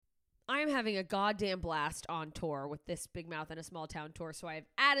I'm having a goddamn blast on tour with this Big Mouth in a Small Town tour. So I've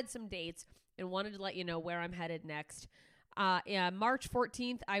added some dates and wanted to let you know where I'm headed next. March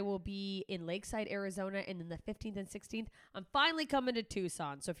 14th, I will be in Lakeside, Arizona, and then the 15th and 16th, I'm finally coming to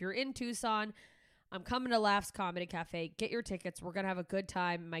Tucson. So if you're in Tucson, I'm coming to Laughs Comedy Cafe. Get your tickets. We're going to have a good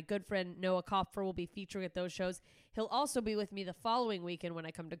time. My good friend Noah Kopfer will be featuring at those shows. He'll also be with me the following weekend when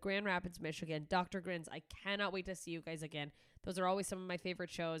I come to Grand Rapids, Michigan. Dr. Grins, I cannot wait to see you guys again. Those are always some of my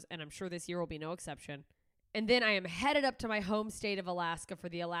favorite shows, and I'm sure this year will be no exception. And then I am headed up to my home state of Alaska for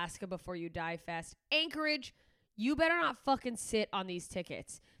the Alaska Before You Die Fest. Anchorage, you better not fucking sit on these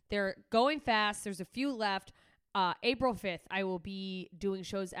tickets. They're going fast. There's a few left. April 5th, I will be doing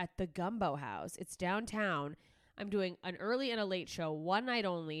shows at the Gumbo House. It's downtown. I'm doing an early and a late show, one night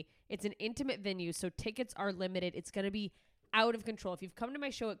only. It's an intimate venue, so tickets are limited. It's going to be out of control. If you've come to my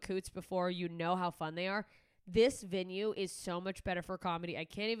show at Coots before, you know how fun they are. This venue is so much better for comedy. I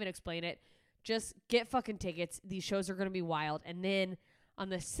can't even explain it. Just get fucking tickets. These shows are going to be wild. And then on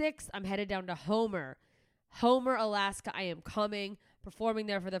the 6th, I'm headed down to Homer, Alaska. I am coming, performing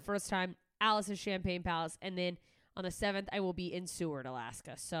there for the first time. Alice's Champagne Palace, and then on the 7th, I will be in Seward,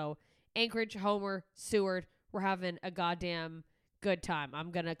 Alaska. So Anchorage, Homer, Seward, we're having a goddamn good time. I'm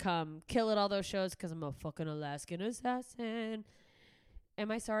going to come kill at all those shows because I'm a fucking Alaskan assassin.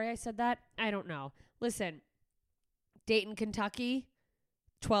 Am I sorry I said that? I don't know. Listen, Dayton, Kentucky,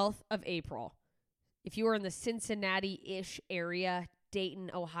 12th of April. If you are in the Cincinnati-ish area,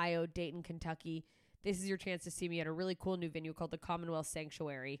 Dayton, Ohio, Dayton, Kentucky, this is your chance to see me at a really cool new venue called the Commonwealth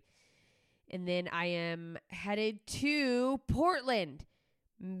Sanctuary. And then I am headed to Portland.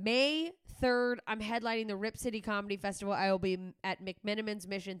 May 3rd, I'm headlining the Rip City Comedy Festival. I will be at McMenamin's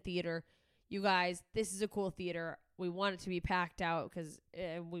Mission Theater. You guys, this is a cool theater. We want it to be packed out because,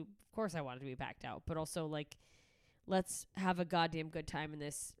 of course I want it to be packed out. But also, like, let's have a goddamn good time in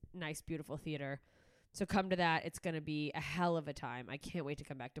this nice, beautiful theater. So come to that. It's going to be a hell of a time. I can't wait to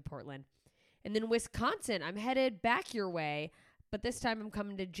come back to Portland. And then Wisconsin, I'm headed back your way. But this time I'm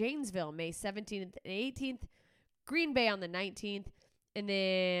coming to Janesville, May 17th and 18th, Green Bay on the 19th, and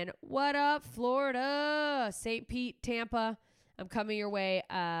then what up, Florida, St. Pete, Tampa. I'm coming your way.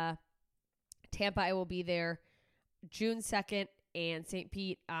 Tampa, I will be there June 2nd, and St.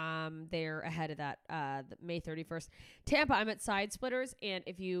 Pete, they're ahead of that, May 31st. Tampa, I'm at Side Splitters, and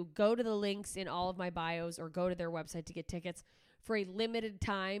if you go to the links in all of my bios or go to their website to get tickets, for a limited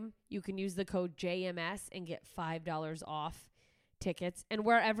time, you can use the code JMS and get $5 off tickets. And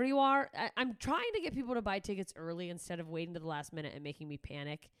wherever you are, I'm trying to get people to buy tickets early instead of waiting to the last minute and making me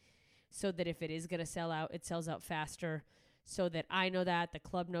panic, so that if it is going to sell out, it sells out faster, so that I know that, the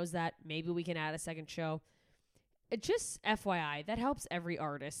club knows that, maybe we can add a second show. It just FYI, that helps every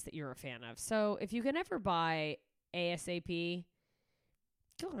artist that you're a fan of. So if you can ever buy ASAP,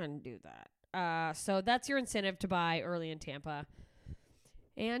 go ahead and do that. So that's your incentive to buy early in Tampa.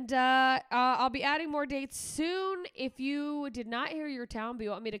 And I'll be adding more dates soon. If you did not hear your town but you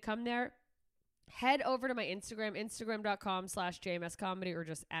want me to come there, head over to my Instagram, instagram.com/JMScomedy, or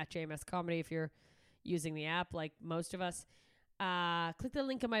just at JMScomedy if you're using the app like most of us. Click the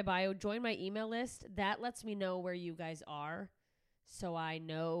link in my bio. Join my email list. That lets me know where you guys are, so I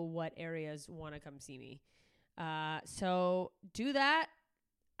know what areas want to come see me. So do that.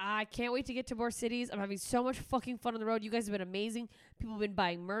 I can't wait to get to more cities. I'm having so much fucking fun on the road. You guys have been amazing. People have been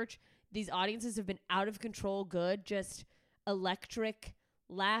buying merch. These audiences have been out of control good, just electric,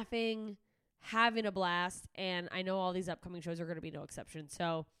 laughing, having a blast. And I know all these upcoming shows are going to be no exception.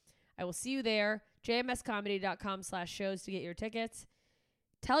 So I will see you there. jmscomedy.com/shows to get your tickets.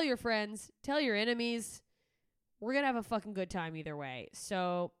 Tell your friends. Tell your enemies. We're going to have a fucking good time either way.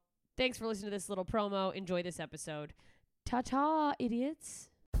 So thanks for listening to this little promo. Enjoy this episode. Ta-ta, idiots.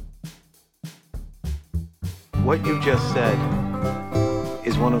 What you just said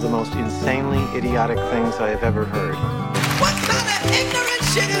is one of the most insanely idiotic things I have ever heard. What kind of ignorant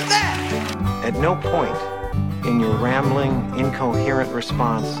shit is that? At no point in your rambling, incoherent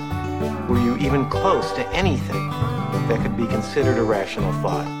response were you even close to anything that could be considered a rational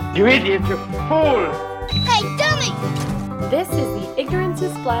thought. You idiot, you fool! Hey, dummy! This is the Ignorance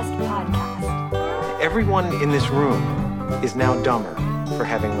is Blessed podcast. Everyone in this room is now dumber for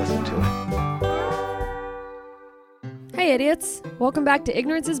having listened to it. Hey idiots! Welcome back to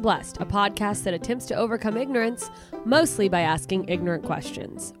Ignorance is Blessed, a podcast that attempts to overcome ignorance, mostly by asking ignorant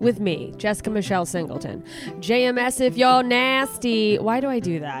questions. With me, Jessica Michelle Singleton. JMS if y'all nasty. Why do I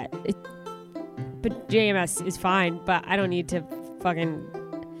do that? But JMS is fine, but I don't need to fucking...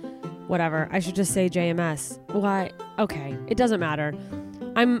 Whatever. I should just say JMS. Why? Okay. It doesn't matter.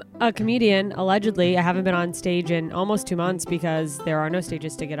 I'm a comedian, allegedly. I haven't been on stage in almost 2 months because there are no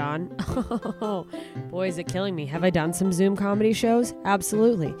stages to get on. Oh, boy, is it killing me. Have I done some Zoom comedy shows?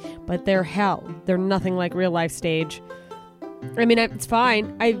 Absolutely. But they're hell. They're nothing like real life stage. I mean, it's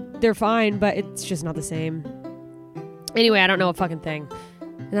fine. They're fine, but it's just not the same. Anyway, I don't know a fucking thing.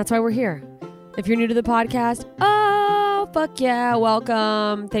 And that's why we're here. If you're new to the podcast, oh, fuck yeah,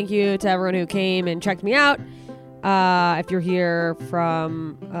 welcome. Thank you to everyone who came and checked me out. If you're here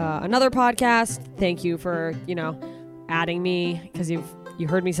from another podcast, thank you for, adding me because you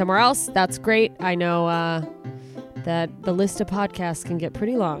heard me somewhere else. That's great. I know that the list of podcasts can get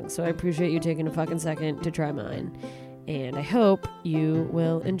pretty long, so I appreciate you taking a fucking second to try mine. And I hope you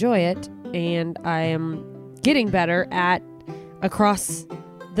will enjoy it. And I am getting better at across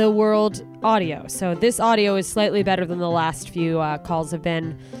the world audio. So this audio is slightly better than the last few calls have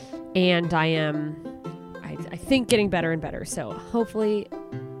been. And I think getting better and better. So hopefully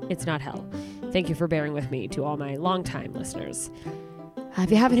it's not hell. Thank you for bearing with me to all my longtime listeners.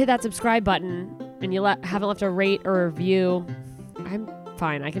 If you haven't hit that subscribe button and you haven't left a rate or a review, I'm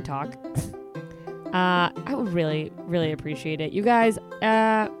fine. I can talk. I would really, really appreciate it. You guys,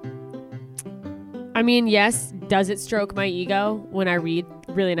 yes, does it stroke my ego when I read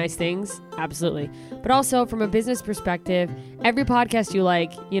really nice things? Absolutely. But also from a business perspective, every podcast you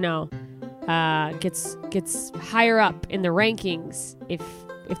like, gets higher up in the rankings if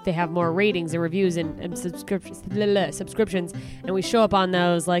they have more ratings and reviews and subscriptions, and we show up on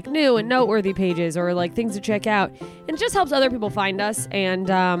those like new and noteworthy pages or like things to check out, and it just helps other people find us. And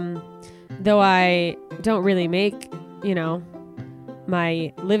though I don't really make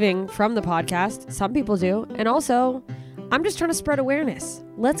my living from the podcast, some people do, and also I'm just trying to spread awareness.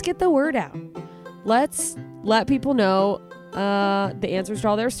 Let's get the word out. Let's let people know the answers to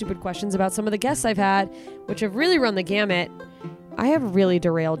all their stupid questions about some of the guests I've had, which have really run the gamut. I have really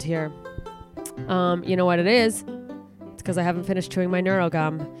derailed here. You know what it is? It's because I haven't finished chewing my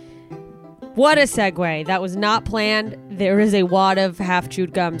NeuroGum. What a segue. That was not planned. There is a wad of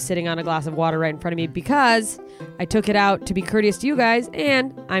half-chewed gum sitting on a glass of water right in front of me because I took it out to be courteous to you guys,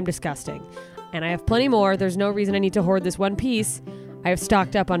 and I'm disgusting. And I have plenty more. There's no reason I need to hoard this one piece. I have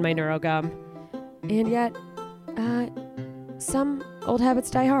stocked up on my NeuroGum. And yet, some old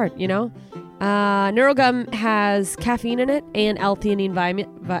habits die hard, NeuroGum has caffeine in it and L-theanine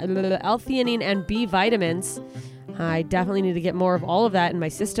and B vitamins. I definitely need to get more of all of that in my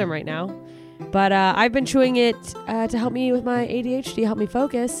system right now. But I've been chewing it to help me with my ADHD, help me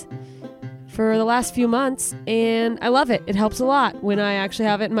focus for the last few months. And I love it. It helps a lot when I actually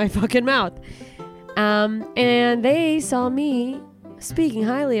have it in my fucking mouth. And they saw me speaking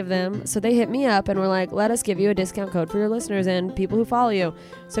highly of them, so they hit me up and were like, let us give you a discount code for your listeners and people who follow you.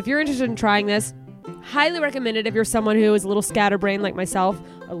 So if you're interested in trying this, highly recommend it if you're someone who is a little scatterbrained like myself.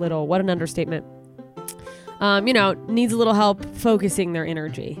 A little, what an understatement. Needs a little help focusing their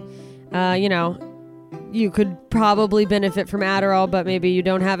energy. You could probably benefit from Adderall, but maybe you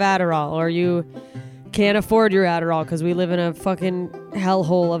don't have Adderall, or you can't afford your Adderall because we live in a fucking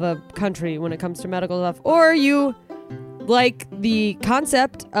hellhole of a country when it comes to medical stuff, or you like the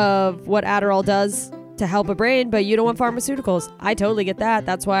concept of what Adderall does to help a brain, but you don't want pharmaceuticals. I totally get that.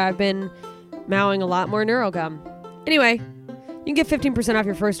 That's why I've been mowing a lot more NeuroGum. Anyway, you can get 15% off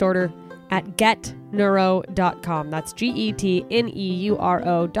your first order at getneuro.com. That's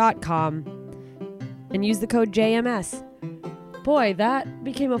GETNEURO.com. And use the code JMS. Boy, that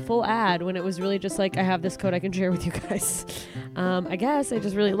became a full ad when it was really just like, I have this code I can share with you guys. I guess I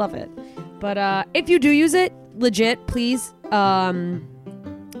just really love it. But if you do use it, legit, please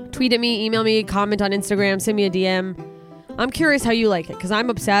tweet at me, email me, comment on Instagram, send me a DM. I'm curious how you like it because I'm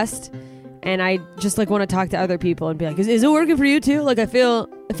obsessed, and I just like want to talk to other people and be like, is it working for you too? Like it feels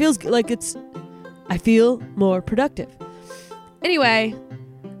like I feel more productive. Anyway,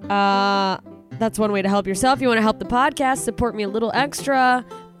 that's one way to help yourself. You want to help the podcast, support me a little extra.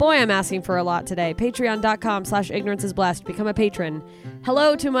 Boy, I'm asking for a lot today. Patreon.com/ignoranceisblessed. Become a patron.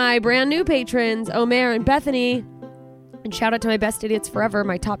 Hello to my brand new patrons, Omer and Bethany. And shout out to my best idiots forever,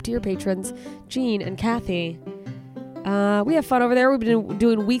 my top tier patrons, Jean and Kathy. We have fun over there. We've been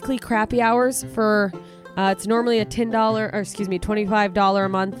doing weekly crappy hours for, it's normally a $25 a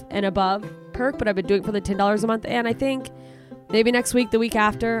month and above perk, but I've been doing it for the $10 a month. And I think maybe next week, the week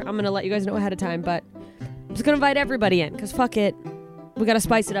after, I'm going to let you guys know ahead of time, but I'm just going to invite everybody in because fuck it. We got to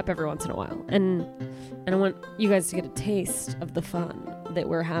spice it up every once in a while. And I want you guys to get a taste of the fun that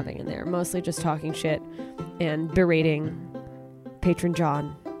we're having in there. Mostly just talking shit and berating Patron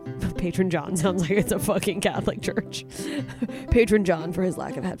John. Patron John sounds like it's a fucking Catholic church. Patron John for his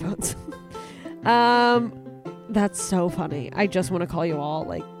lack of headphones. That's so funny. I just want to call you all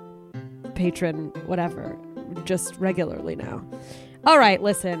like patron, whatever, just regularly now. All right,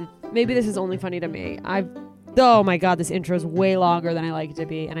 listen. Maybe this is only funny to me. Oh my God, this intro is way longer than I like it to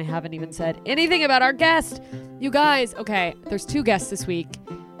be, and I haven't even said anything about our guest. You guys, okay, there's 2 guests this week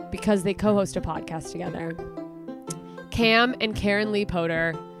because they co-host a podcast together. Cam and Karen Lee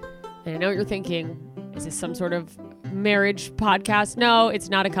Potter. And I know what you're thinking. Is this some sort of marriage podcast? No, it's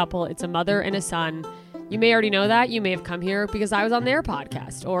not a couple. It's a mother and a son. You may already know that. You may have come here because I was on their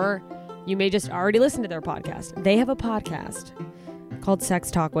podcast, or you may just already listen to their podcast. They have a podcast called Sex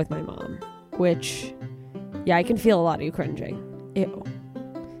Talk with My Mom, which, yeah, I can feel a lot of you cringing. Ew.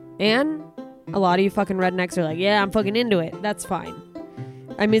 And a lot of you fucking rednecks are like, yeah, I'm fucking into it. That's fine.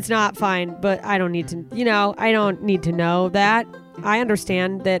 I mean, it's not fine, but I don't need to, I don't need to know that. I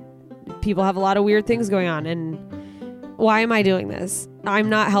understand that people have a lot of weird things going on, and why am I doing this? I'm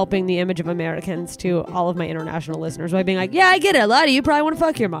not helping the image of Americans to all of my international listeners by being like, yeah, I get it. A lot of you probably want to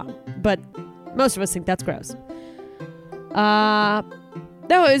fuck your mom, but most of us think that's gross. No,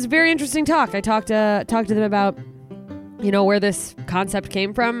 it was a very interesting talk. I talked to them about, where this concept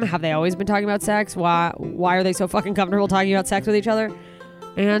came from. Have they always been talking about sex? Why are they so fucking comfortable talking about sex with each other?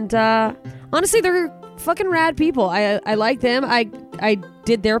 And honestly, they're fucking rad people. I like them. I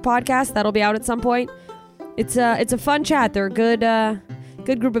did their podcast. That'll be out at some point. It's a fun chat. They're a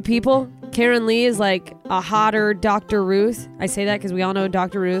good group of people. Karen Lee is like a hotter Dr. Ruth. I say that because we all know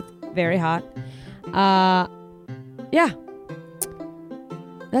Dr. Ruth. Very hot. Yeah.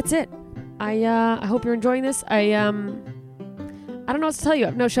 That's it. I hope you're enjoying this. I don't know what to tell you. I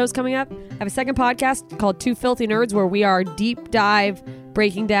have no shows coming up. I have a second podcast called Two Filthy Nerds where we are deep dive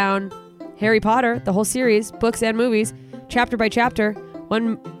breaking down Harry Potter, the whole series, books and movies, chapter by chapter,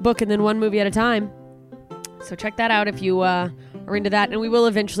 one book and then one movie at a time. So check that out if you are into that. And we will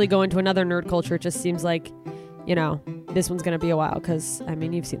eventually go into another nerd culture. It just seems like, this one's going to be a while because,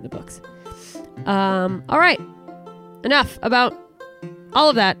 you've seen the books. All right. Enough about all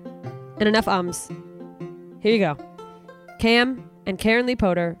of that and enough ums. Here you go. Cam and Karen Lee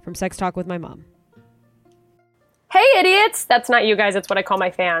Potter from Sex Talk with My Mom. Hey, idiots! That's not you guys. That's what I call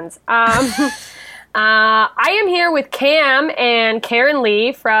my fans. I am here with Cam and Karen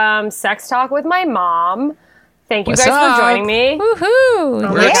Lee from Sex Talk with My Mom. Thank you guys for joining me.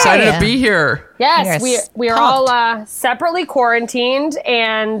 Woohoo! We're excited to be here. Yes, we are all separately quarantined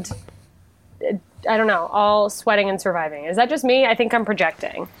and I don't know, all sweating and surviving. Is that just me? I think I'm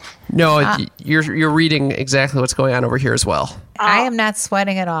projecting. No, you're reading exactly what's going on over here as well. I am not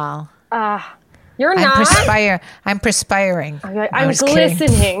sweating at all. You're not? I'm perspiring. I'm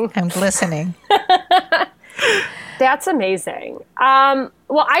glistening. I'm glistening. That's amazing.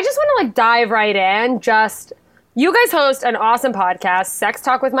 Well, I just want to dive right in. You guys host an awesome podcast, Sex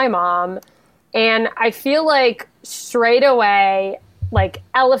Talk with My Mom, and I feel like straight away,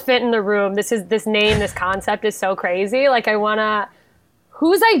 elephant in the room. This name, this concept is so crazy.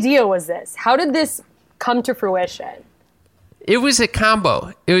 Whose idea was this? How did this come to fruition? It was a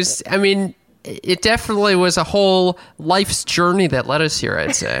combo. It definitely was a whole life's journey that led us here,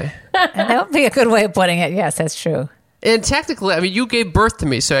 I'd say. And that would be a good way of putting it. Yes, that's true. And technically, you gave birth to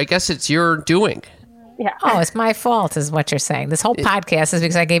me, so I guess it's your doing. Yeah. Oh, it's my fault, is what you're saying. This whole podcast is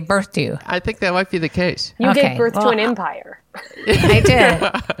because I gave birth to you. I think that might be the case. You gave birth to an empire. I did.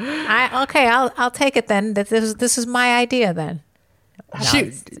 I'll take it then. This is my idea then. No,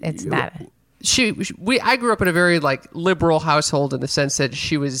 it's not. I grew up in a very liberal household in the sense that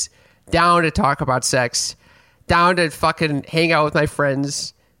she was down to talk about sex, down to fucking hang out with my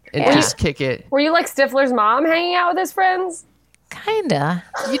friends and just kick it. Were you like Stifler's mom hanging out with his friends? Kinda.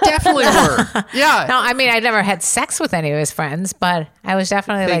 You definitely were. Yeah. No, I never had sex with any of his friends, but I was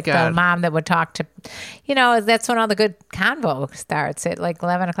definitely the mom that would talk to, that's when all the good convo starts at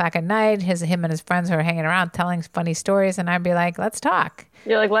 11 o'clock at night. Him and his friends were hanging around telling funny stories, and I'd be like, let's talk.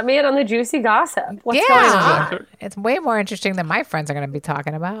 You're like, let me in on the juicy gossip. What's going on? It's way more interesting than my friends are going to be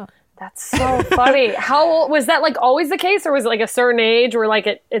talking about. That's so funny. How old was that? Always the case, or was it a certain age where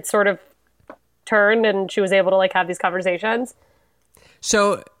it sort of turned and she was able to have these conversations?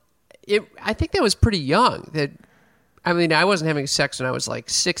 So, I think that was pretty young. I wasn't having sex when I was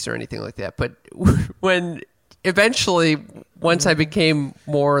 6 or anything like that. But when eventually, once I became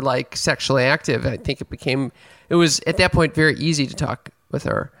more sexually active, I think it was at that point very easy to talk with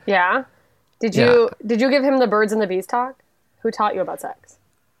her. Yeah. Did you give him the birds and the bees talk? Who taught you about sex?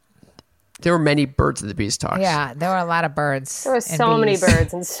 there were many birds of the bees talks. Yeah, there were a lot of birds. There were so many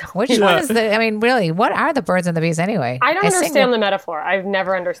birds and so Which one is the? I mean, really, what are the birds and the bees anyway? I don't understand the metaphor. I've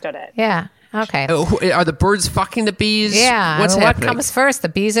never understood it. Yeah. Okay. Are the birds fucking the bees? Yeah. What's happening? What comes first, the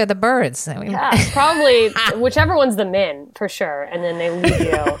bees or the birds? I mean, Yeah, probably whichever one's the min for sure, and then they leave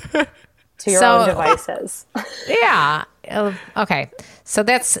you to your own devices. Yeah. Okay. So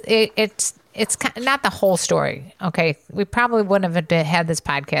that's it. It's not the whole story. Okay. We probably wouldn't have had this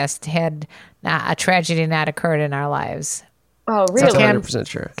podcast had a tragedy not occurred in our lives. Oh, That's really? 100%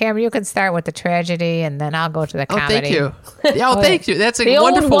 true. Cam, you can start with the tragedy, and then I'll go to the Oh, comedy. thank you. Yeah, thank you. That's a The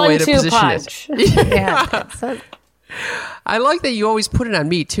wonderful old way to 1-2 position punch. it. Yeah. So, I like that you always put it on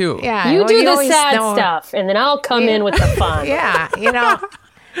me too. yeah. You well, do the always sad know- stuff, and then I'll come in with the fun. Yeah.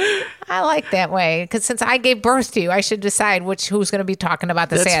 I like that way because since I gave birth to you, I should decide who's going to be talking about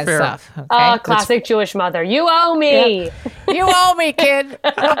the That's sad fair. stuff. Okay? Classic Jewish mother. You owe me. You owe me, kid.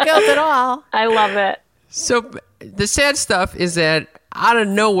 No guilt at all. I love it. So the sad stuff is that out of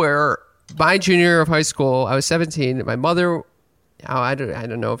nowhere, my junior year of high school, I was 17. My mother, I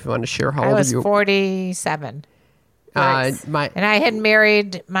don't know if you want to share how I old was you. 47, Nice. and I had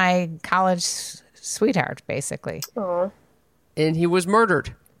married my college sweetheart, basically. And he was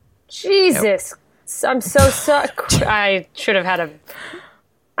murdered. Jesus. I'm so sorry. I should have had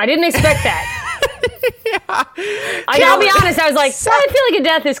I didn't expect that. I gotta be honest. I was like, I feel like a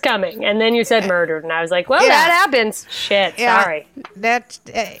death is coming, and then you said murdered, and I was like, well, Yeah. that happens. Shit. Yeah. Sorry. That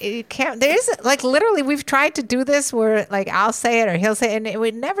you can't. There is like literally, we've tried to do this where like I'll say it or he'll say it, and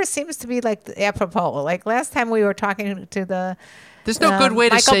it never seems to be like apropos. Like last time we were talking to the. There's no good way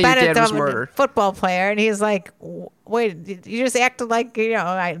to Michael say Bennett, your dad was the murdered. football player, and he's like, "Wait, you just acted like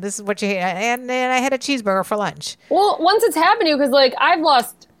this is what you hate." And then I had a cheeseburger for lunch. Well, once it's happened to you, because like I've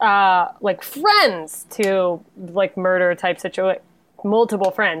lost like friends to like murder type situation, multiple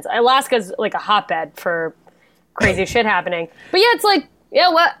friends. Alaska's like a hotbed for crazy shit happening. But yeah, it's like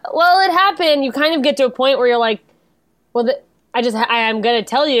well, it happened. You kind of get to a point where you're like, well, I'm gonna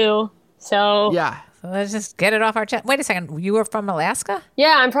tell you. So Yeah. So let's just get it off our chest. Wait a second, you were from Alaska?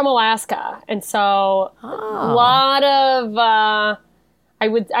 yeah, I'm from Alaska, and so a lot of I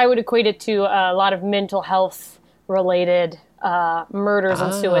would equate it to a lot of mental health related murders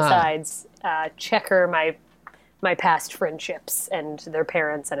and suicides. Checker my past friendships and their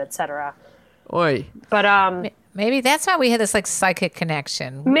parents and etc. Oi. But Maybe that's why we had this like psychic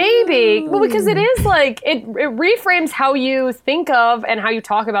connection. maybe well because it is like it reframes how you think of and how you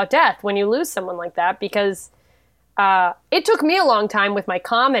talk about death when you lose someone like that, because it took me a long time with my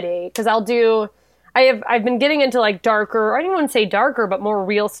comedy, because I've been getting into like darker, I don't want to say darker, but more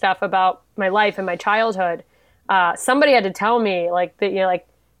real stuff about my life and my childhood. Somebody had to tell me like that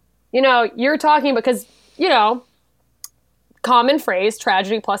you're talking because common phrase,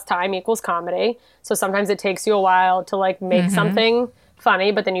 tragedy plus time equals comedy. So sometimes it takes you a while to like make something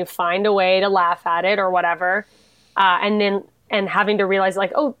funny, but then you find a way to laugh at it or whatever. And having to realize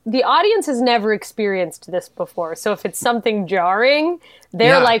like, oh, the audience has never experienced this before. So if it's something jarring,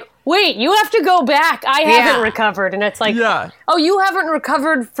 they're like, wait, you have to go back. I haven't recovered. And it's like, oh, you haven't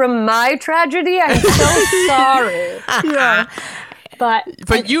recovered from my tragedy? I'm so sorry. Yeah.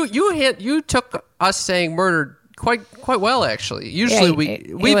 But you took us saying murdered quite well, actually. Usually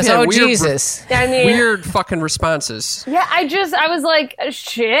we've was, had oh, weird, Jesus. I mean, weird fucking responses. yeah, I was like,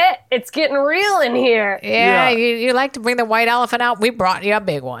 shit, it's getting real in here. Yeah, you like to bring the white elephant out. We brought you a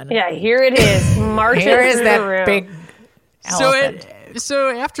big one. Yeah, here it is. Marching Here is through that the room. big elephant.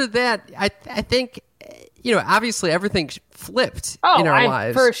 So after that, I think obviously everything flipped Oh, in our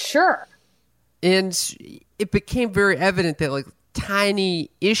lives, for sure. and it became very evident that like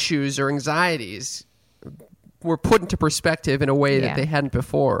tiny issues or anxieties were put into perspective in a way that they hadn't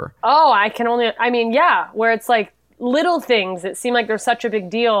before. Oh, where it's like little things that seem like they're such a big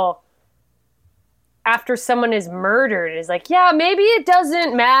deal after someone is murdered. It's like, yeah, maybe it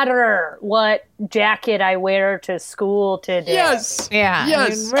doesn't matter what jacket I wear to school today. Yes. Yeah.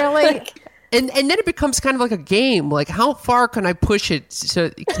 Yes. I mean, really? And then it becomes kind of like a game. Like, how far can I push it?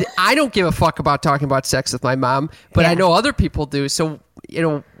 So I don't give a fuck about talking about sex with my mom, but I know other people do. So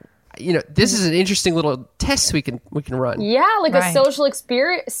this is an interesting little test we can run. Yeah, like a social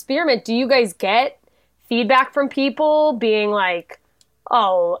experiment. Do you guys get feedback from people being like,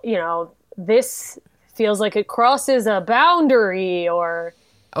 oh, this feels like it crosses a boundary, or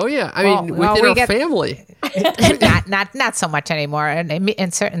Oh yeah, I mean within our family. not so much anymore,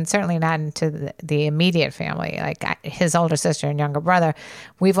 and certainly not into the immediate family. Like his older sister and younger brother,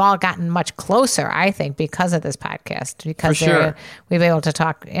 we've all gotten much closer, I think, because of this podcast. Because we've been able to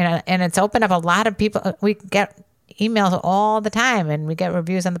talk, and it's opened up a lot of people. We get emails all the time, and we get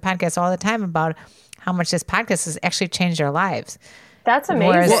reviews on the podcast all the time about how much this podcast has actually changed their lives. That's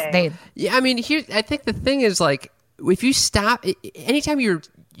amazing. Whereas Yeah, I mean, I think the thing is, like, if you stop, anytime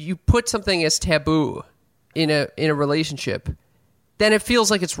you put something as taboo in a relationship, then it feels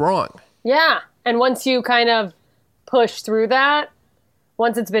like it's wrong. Yeah, and once you kind of push through that,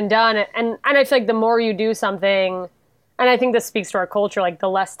 once it's been done, and I feel like the more you do something, and I think this speaks to our culture, like the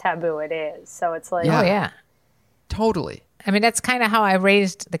less taboo it is. So it's like, Oh yeah, totally. I mean, that's kind of how I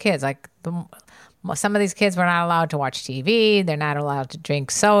raised the kids. Like some of these kids were not allowed to watch TV. They're not allowed to drink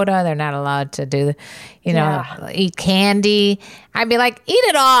soda. They're not allowed to do, eat candy. I'd be like, eat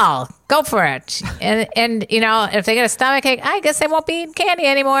it all. Go for it. And if they get a stomachache, I guess they won't be eating candy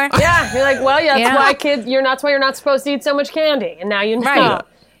anymore. yeah, you're like, well, yeah, that's why you're not supposed to eat so much candy, and now you know. Right.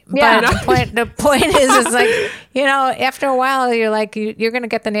 Yeah. But the point is like, after a while, you're like, you're going to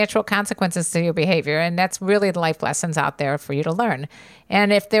get the natural consequences to your behavior. And that's really the life lessons out there for you to learn.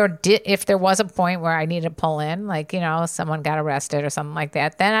 And if there was a point where I needed to pull in, like, someone got arrested or something like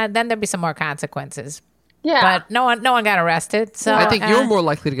that, then there'd be some more consequences. Yeah. But no one got arrested. So I think you're more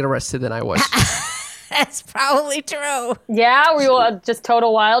likely to get arrested than I was. that's probably true. Yeah, were you just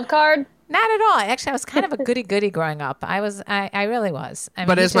total wild card? Not at all. Actually, I was kind of a goody-goody growing up. I really was. I mean,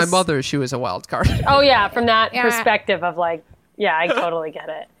 But as my mother, she was a wild card. Oh, yeah, from that perspective of like, yeah, I totally get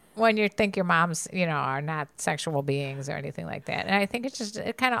it. When you think your moms, are not sexual beings or anything like that. And I think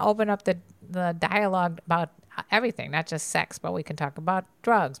it kind of opened up the dialogue about everything, not just sex, but we can talk about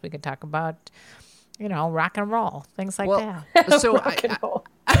drugs. We can talk about, rock and roll, things like that. So Rock and roll.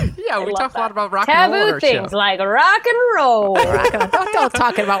 we talk a lot about rock and roll on Taboo our things show. like rock and roll. Don't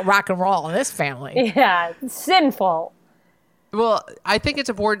talking about rock and roll in this family. Yeah, it's sinful. Well, I think it's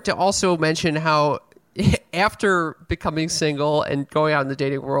important to also mention how after becoming single and going out in the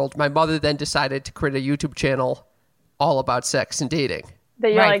dating world, my mother then decided to create a YouTube channel all about sex and dating.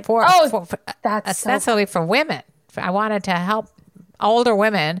 That you're like, that's only for women. I wanted to help older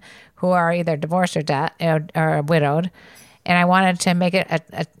women who are either divorced or widowed, and I wanted to make it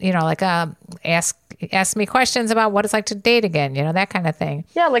ask me questions about what it's like to date again, that kind of thing.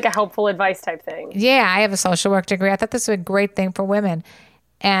 Yeah, like a helpful advice type thing. Yeah, I have a social work degree. I thought this was a great thing for women,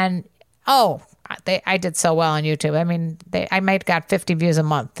 and I did so well on YouTube. I mean, I might got 50 views a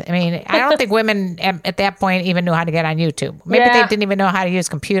month. I mean, I don't think women at that point even knew how to get on YouTube. Maybe they didn't even know how to use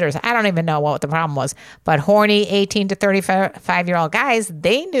computers. I don't even know what the problem was. But horny 18 to 35-year-old guys,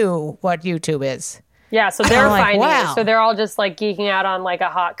 they knew what YouTube is. Yeah, so they're finding wow. it. So they're all just like geeking out on like a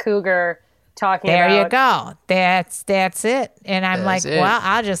hot cougar talking there about. You go. That's it. And I'm That's like, it. well,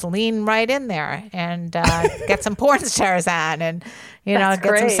 I'll just lean right in there and get some porn stars on and, That's get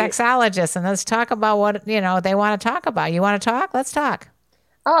great. some sexologists and let's talk about what, they want to talk about. You want to talk? Let's talk.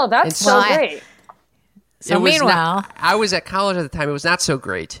 Oh, that's so great. So It was meanwhile, I was at college at the time. It was not so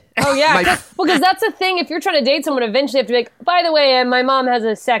great. Oh, yeah. Because that's the thing. If you're trying to date someone, eventually you have to be like, by the way, my mom has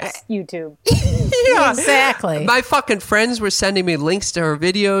a sex YouTube. exactly. My fucking friends were sending me links to her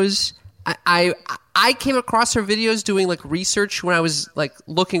videos. I came across her videos doing like research when I was like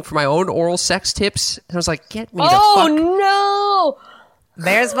looking for my own oral sex tips. And I was like, get me the fuck. Oh, no.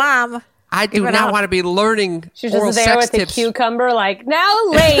 There's mom. I do not want to be learning She's oral just there sex with the tips. cucumber like, now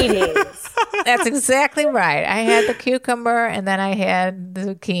ladies. That's exactly right. I had the cucumber and then I had the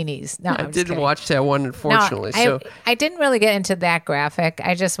zucchinis. No, I didn't watch that one, unfortunately. No, I didn't really get into that graphic.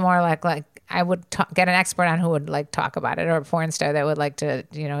 I just more like I would get an expert on who would like talk about it, or a porn star that would like to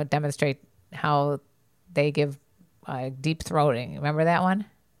demonstrate how they give deep throating. Remember that one?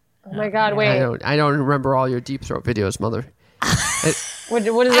 Oh my God, wait. I don't remember all your deep throat videos, mother.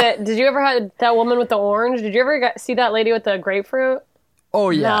 What is it? Did you ever have that woman with the orange? Did you ever see that lady with the grapefruit? Oh,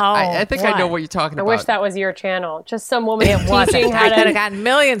 yeah. No, I think I know what? what you're talking I about. wish that was your channel. Just some woman It teaching wasn't. how I to. could have gotten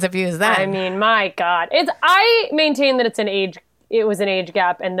millions of views then. I mean, my God. I maintain that it was an age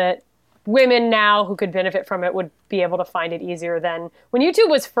gap, and that women now who could benefit from it would be able to find it easier than when YouTube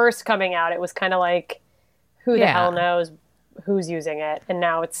was first coming out. It was kind of like, who the hell knows who's using it? And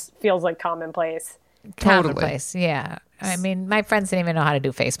now it feels like commonplace. Commonplace, yeah. I mean, my friends didn't even know how to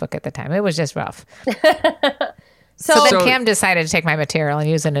do Facebook at the time. It was just rough. So then Kim decided to take my material and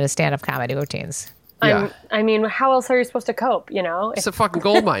use it in his stand-up comedy routines. Yeah. I mean, how else are you supposed to cope, It's a fucking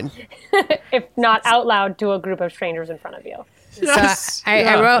gold mine. if not out loud to a group of strangers in front of you? Yes. So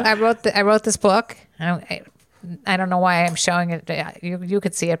I wrote this book. I don't know why I'm showing it. You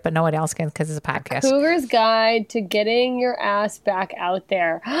could see it, but no one else can because it's a podcast. Cougar's Guide to Getting Your Ass Back Out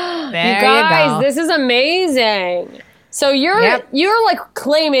There. There you guys, go. this is amazing. So you're like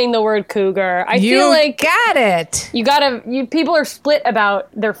claiming the word cougar. I You feel like got it. people are split about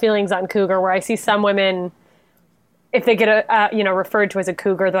their feelings on cougar, where I see some women if they get referred to as a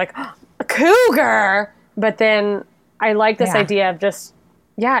cougar, they're like, oh, a cougar. But then I like this idea of just,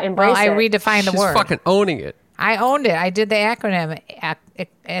 embrace I it. redefined the She's word. fucking owning it. I owned it. I did the acronym,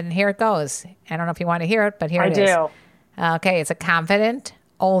 and here it goes. I don't know if you want to hear it, but here it is. I do. Okay, it's a confident,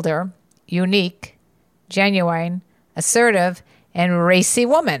 older, unique, genuine, assertive, and racy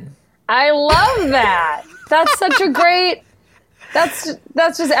woman. I love that. That's such a great. That's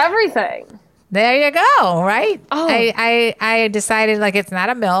just everything. There you go. Right? Oh. I decided like it's not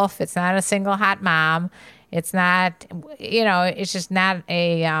a MILF. It's not a single hot mom. It's not. It's just not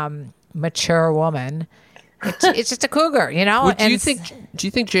a mature woman. It's just a cougar. Well, do you think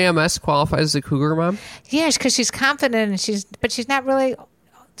JMS qualifies as a cougar mom? Yes, because she's confident, and she's not really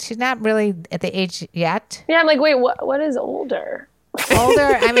at the age yet. Yeah, I'm like, wait, what is older?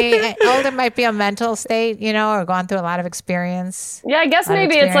 Older, older might be a mental state, or gone through a lot of experience. Yeah, I guess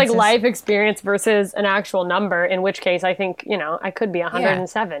maybe it's like life experience versus an actual number, in which case I think, I could be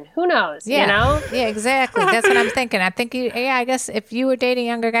 107. Who knows, Yeah, exactly. That's what I'm thinking. I think I guess if you were dating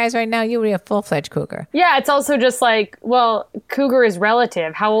younger guys right now, you would be a full-fledged cougar. Yeah, it's also just like, well, cougar is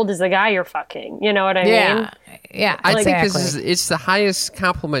relative. How old is the guy you're fucking? You know what I mean? Yeah, I think it's the highest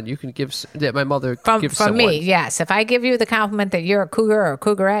compliment you can give that my mother gives from someone. me. Yes, if I give you the compliment that you're a cougar or a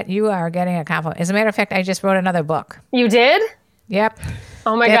cougarette, you are getting a compliment. As a matter of fact, I just wrote another book. You did? Yep.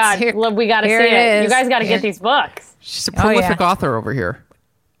 Oh my God, we got to see it. You guys got to get these books. She's a prolific author over here.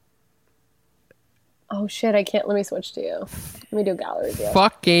 Oh shit, I can't. Let me switch to you. Let me do gallery view.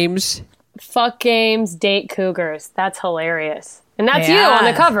 Fuck games, date cougars. That's hilarious. And that's you on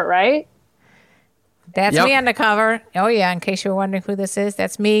the cover, right? That's me on the cover. Oh yeah, in case you were wondering who this is,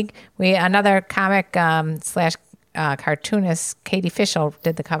 that's me. Another comic / cartoonist, Katie Fishel,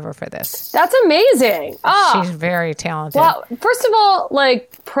 did the cover for this. That's amazing. Oh, she's very talented. Well, first of all,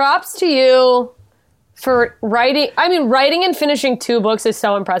 props to you for writing. I mean, writing and finishing 2 books is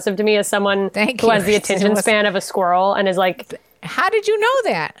so impressive to me as someone who has the attention span of a squirrel and is like. How did you know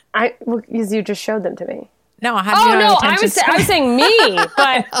that? Because you just showed them to me. No, how did you know I was saying me,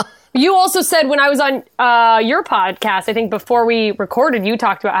 but. You also said when I was on your podcast, I think before we recorded, you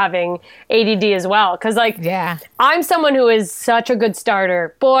talked about having ADD as well. Because, I'm someone who is such a good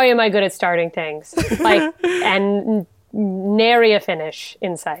starter. Boy, am I good at starting things. And nary a finish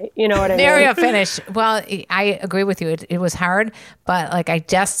in sight. You know what I mean? Nary a finish. Well, I agree with you. It was hard, but, I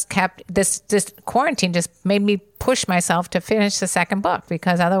just kept... This quarantine just made me push myself to finish the second book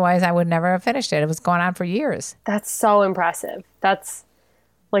because otherwise I would never have finished it. It was going on for years. That's so impressive. That's...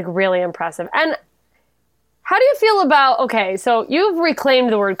 really impressive. And how do you feel about, so you've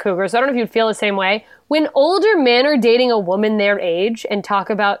reclaimed the word cougar, so I don't know if you'd feel the same way. When older men are dating a woman their age and talk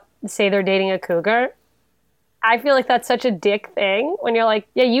about, say they're dating a cougar, I feel like that's such a dick thing when you're like,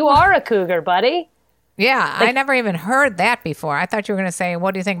 yeah, you are a cougar, buddy. Yeah, I never even heard that before. I thought you were going to say,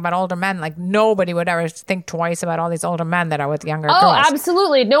 what do you think about older men? Nobody would ever think twice about all these older men that are with younger girls. Oh,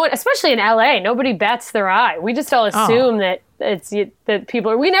 absolutely. No one, especially in LA, nobody bats their eye. We just all assume that that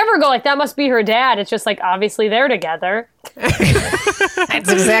people we never go like, that must be her dad. It's just obviously they're together. That's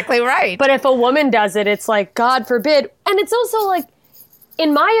exactly right. But if a woman does it, it's like, God forbid. And it's also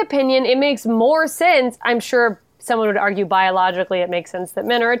in my opinion, it makes more sense. I'm sure someone would argue biologically it makes sense that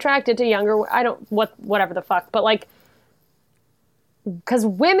men are attracted to younger, whatever the fuck. But because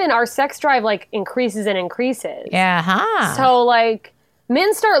women, our sex drive increases and increases. Yeah. Huh. So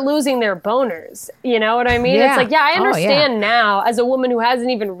men start losing their boners. You know what I mean? Yeah. It's I understand now as a woman who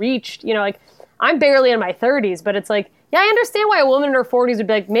hasn't even reached, I'm barely in my 30s, but it's I understand why a woman in her 40s would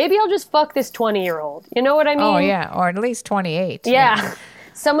be like, maybe I'll just fuck this 20-year-old. You know what I mean? Oh, yeah. Or at least 28. Yeah.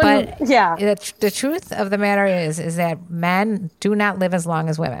 The truth of the matter is that men do not live as long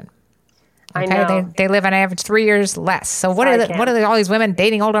as women. Okay? I know. They live on average 3 years less. So what are all these women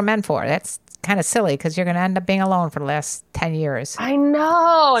dating older men for? That's kind of silly because you're going to end up being alone for the last 10 years. I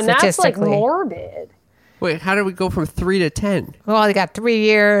know. And that's morbid. Wait, how do we go from 3 to 10? Well, you got 3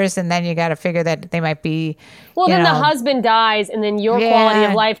 years, and then you got to figure that they might be. Well, then the husband dies, and then your quality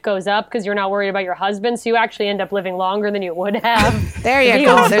of life goes up because you're not worried about your husband. So you actually end up living longer than you would have. There you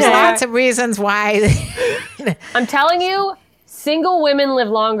go. There's lots of reasons why. I'm telling you, single women live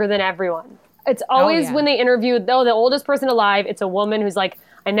longer than everyone. It's always when they interview, the oldest person alive, it's a woman who's like,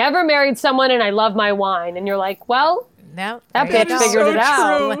 I never married someone and I love my wine. And you're like, well, no, that bitch figured it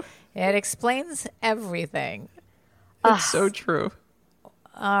out. True. It explains everything. It's so true.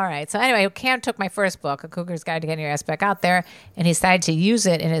 All right. So anyway, Cam took my first book, A Cougar's Guide to Getting Your Ass Back Out There, and he decided to use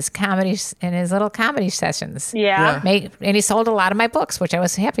it in his little comedy sessions. Yeah. And he sold a lot of my books, which I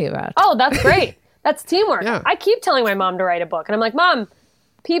was happy about. Oh, that's great. That's teamwork. Yeah. I keep telling my mom to write a book, and I'm like, Mom,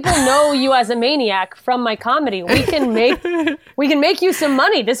 people know you as a maniac from my comedy. We can make you some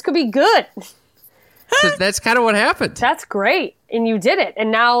money. This could be good. So that's kind of what happened. That's great. And you did it.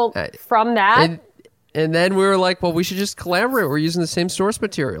 And now from that. And then we were like, well, we should just collaborate. We're using the same source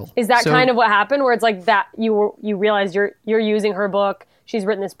material. Is that kind of what happened? Where it's like that you realize you're using her book. She's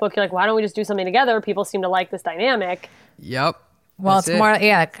written this book. You're like, why don't we just do something together? People seem to like this dynamic. Yep. Well, it's more,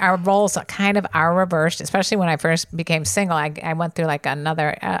 our roles kind of are reversed, especially when I first became single. I went through like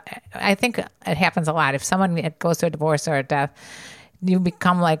another, I think it happens a lot. If someone goes through a divorce or a death, you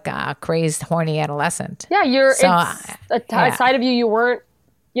become like a crazed, horny adolescent. Yeah, it's a side of you weren't,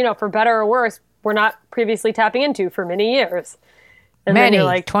 for better or worse, were not previously tapping into for many years. And many, then you're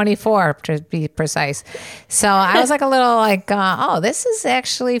like 24 to be precise. So I was like a little like, oh, this is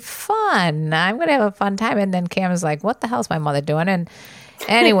actually fun. I'm going to have a fun time. And then Cam was like, what the hell's my mother doing? And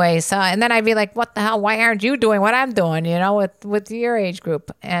anyway, and then I'd be like, what the hell? Why aren't you doing what I'm doing, with your age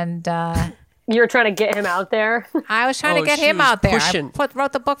group? And you were trying to get him out there. I was trying to get him out there. I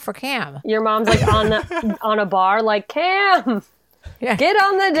wrote the book for Cam. Your mom's like on a bar, like, Cam, get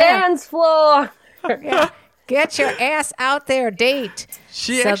on the dance floor. Yeah. Get your ass out there, date.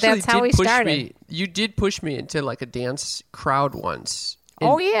 That's how we started. You did push me into like a dance crowd once.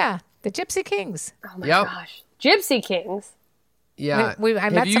 Oh yeah, the Gypsy Kings. Oh my gosh, Gypsy Kings. Yeah, I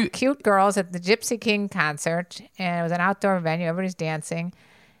met some cute girls at the Gypsy King concert, and it was an outdoor venue. Everybody's dancing,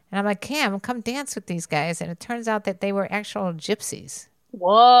 and I'm like, Cam, come dance with these guys. And it turns out that they were actual gypsies.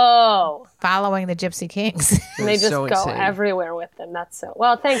 Whoa. Following the Gypsy Kings. And they just go everywhere with them. That's so...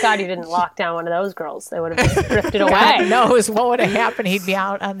 Well, thank God you didn't lock down one of those girls. They would have just drifted away. God knows what would have happened. He'd be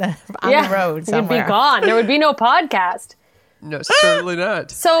out on the road somewhere. He'd be gone. There would be no podcast. No, certainly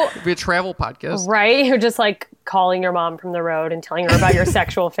not. So... It'd be a travel podcast. Right? You're just like calling your mom from the road and telling her about your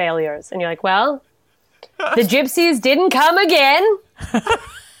sexual failures. And you're like, well, the gypsies didn't come again.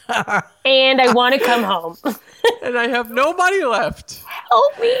 And I want to come home. And I have no money left.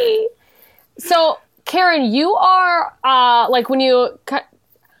 Help me. So, Karen, you are would you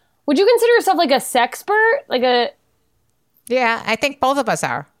consider yourself like a sexpert? Yeah, I think both of us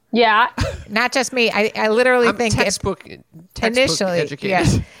are. Yeah. Not just me. I literally think textbook initially educated.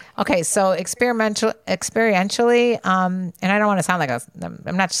 Yeah. Okay, so experientially, and I don't want to sound like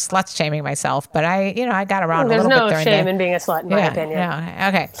I'm not slut shaming myself, but I got around a little bit during There's no shame in being a slut, in my opinion. Yeah,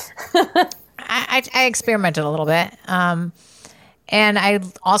 okay. I experimented a little bit. And I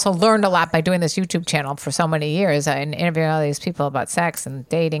also learned a lot by doing this YouTube channel for so many years and interviewing all these people about sex and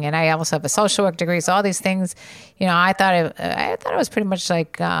dating. And I also have a social work degree. So all these things, I thought it was pretty much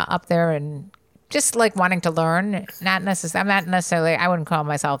like up there and just like wanting to learn. I'm not necessarily, I wouldn't call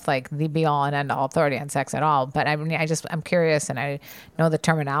myself like the be all and end all authority on sex at all. But I mean, I'm curious and I know the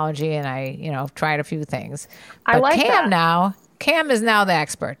terminology and I, tried a few things. But I like that. Cam is now the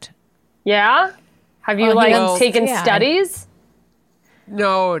expert. Yeah? Have you taken studies?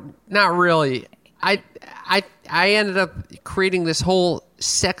 No, not really. I ended up creating this whole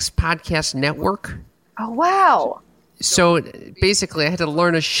sex podcast network. Oh, wow. So basically I had to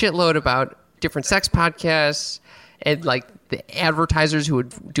learn a shitload about different sex podcasts and like the advertisers who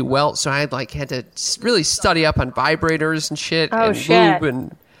would do well. So I had to really study up on vibrators and shit and lube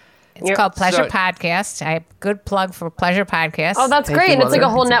and... It's called Pleasure Podcast. I have a good plug for Pleasure Podcast. Oh, that's great. And it's like a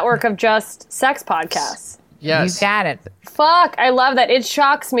whole network of just sex podcasts. Yes. You got it. Fuck, I love that. It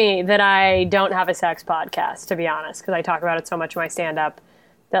shocks me that I don't have a sex podcast, to be honest, because I talk about it so much in my stand-up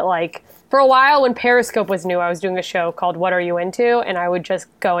that, like, for a while when Periscope was new, I was doing a show called What Are You Into? And I would just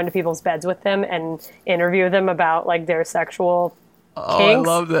go into people's beds with them and interview them about, like, their sexual kinks. I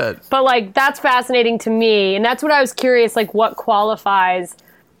love that. But, like, that's fascinating to me. And that's what I was curious, like, what qualifies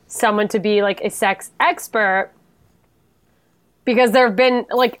someone to be, like, a sex expert? Because there have been,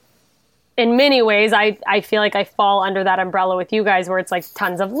 like... In many ways, I feel like I fall under that umbrella with you guys where it's like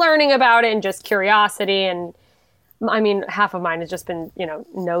tons of learning about it and just curiosity. And I mean, half of mine has just been,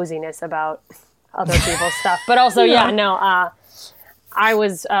 nosiness about other people's stuff. But also, I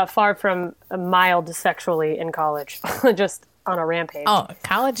was far from mild sexually in college, just on a rampage. Oh,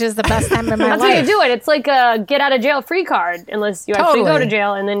 college is the best time in my life. That's how you do it. It's like a get out of jail free card, unless you actually go to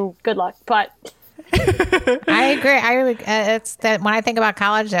jail and then good luck. But... I agree. It's that when I think about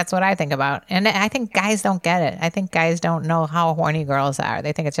college, that's what I think about. And I think guys don't get it. I think guys don't know how horny girls are.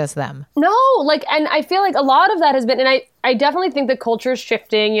 They think it's just them. No, and I feel like a lot of that has been, and I definitely think the culture is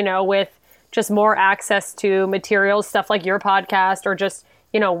shifting, with just more access to materials, stuff like your podcast or just,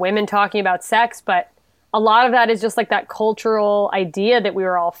 women talking about sex. But a lot of that is just like that cultural idea that we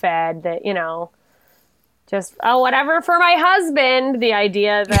were all fed that, just, whatever for my husband. The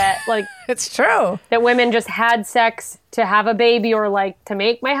idea that like It's true. that women just had sex to have a baby or like to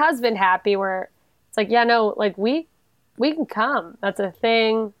make my husband happy, where it's like, yeah, no, like we can come. That's a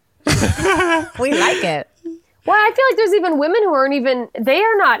thing. We like it. Well, I feel like there's even women who they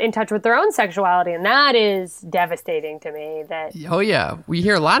are not in touch with their own sexuality. And that is devastating to me. That, Oh yeah, we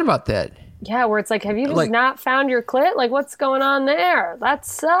hear a lot about that. yeah, where it's like, have you just not found your clit? Like, what's going on there? That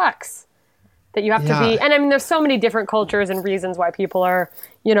sucks. That you have to be, and I mean, there's so many different cultures and reasons why people are,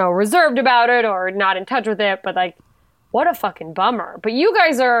 reserved about it or not in touch with it. But like, what a fucking bummer. But you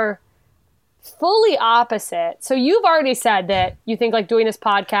guys are fully opposite. So you've already said that you think like doing this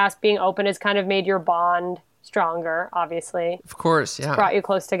podcast, being open, has kind of made your bond stronger, obviously. Of course, yeah. Brought you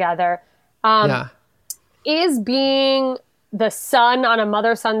close together. Yeah. Is being the son on a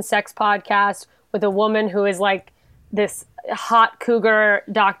mother-son sex podcast with a woman who is like this hot cougar,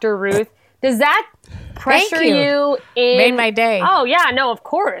 Dr. Ruth, does that pressure Thank you. in... Made my day. Oh, yeah, no, of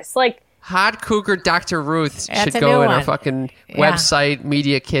course. Like, Hot Cougar Dr. Ruth That's should a go new in a one. fucking Yeah. website,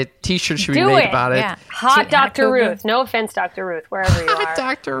 media kit, t-shirt should be Do made it. about it. Yeah. hot Dr. Cougar. Ruth. No offense, Dr. Ruth, wherever you are.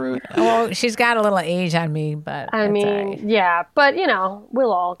 Dr. Ruth. Well, she's got a little age on me, but I that's mean, all right. yeah, but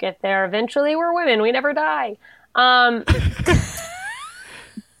we'll all get there eventually. We're women. We never die.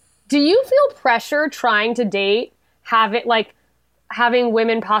 Do you feel pressure trying to date, having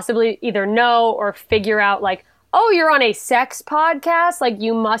women possibly either know or figure out like, oh, you're on a sex podcast, like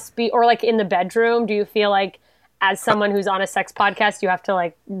you must be, or like in the bedroom, do you feel like as someone who's on a sex podcast, you have to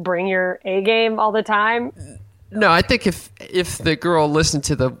like bring your A game all the time? No, I think if the girl listened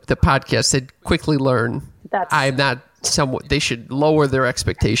to the podcast, they'd quickly learn I'm not someone. They should lower their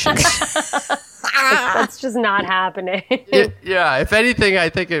expectations. That's just not happening. Yeah, if anything, I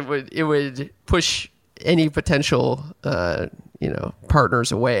think it would push any potential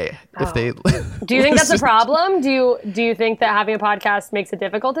partners away if they. Do you think that's a problem? Do you think that having a podcast makes it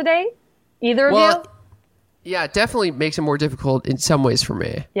difficult to date? Either of you? Yeah, it definitely makes it more difficult in some ways for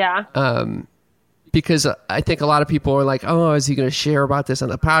me. Yeah. Because I think a lot of people are like, oh, is he going to share about this on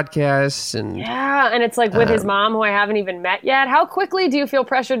the podcast? And Yeah, and it's like with his mom, who I haven't even met yet. How quickly do you feel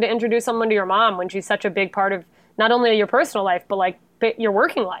pressured to introduce someone to your mom when she's such a big part of not only your personal life, but like your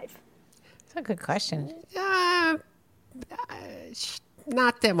working life? That's a good question.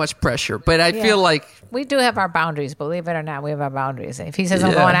 not that much pressure, but I feel like We do have our boundaries, believe it or not. We have our boundaries. If he says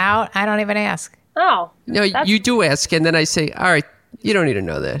I'm going out, I don't even ask. Oh, no, you do ask, and then I say, all right, you don't need to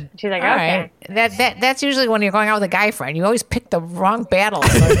know that. she's like, All okay. right. That's usually when you're going out with a guy friend. You always pick the wrong battles.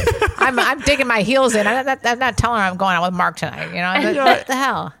 I'm digging my heels in. I'm not telling her I'm going out with Mark tonight. What the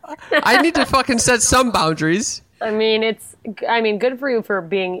hell? I need to fucking set some boundaries. I mean, good for you for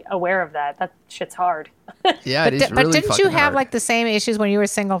being aware of that. That shit's hard. Yeah, it is But really didn't you fucking have hard. like the same issues when you were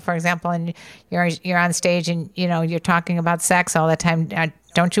single, for example, and you're on stage and you're talking about sex all the time?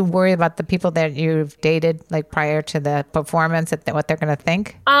 Don't you worry about the people that you've dated like prior to the performance, what they're going to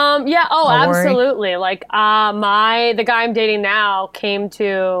think? Yeah. Oh, Don't worry. absolutely. Like, the guy I'm dating now came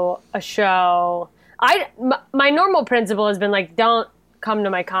to a show. My normal principle has been like, don't come to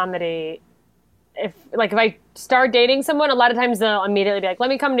my comedy. If I start dating someone, a lot of times they'll immediately be like, let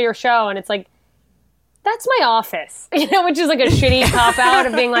me come to your show. And it's like, that's my office, which is like a shitty cop out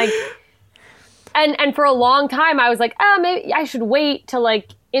of being like, and for a long time I was like, maybe I should wait to like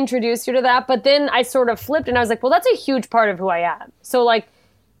introduce you to that. But then I sort of flipped and I was like, well, that's a huge part of who I am. So like,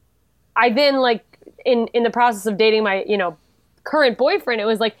 I then like in the process of dating my, current boyfriend, it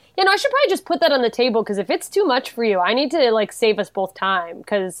was like, I should probably just put that on the table. Cause if it's too much for you, I need to like save us both time.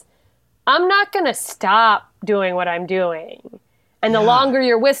 Cause I'm not going to stop doing what I'm doing. And the longer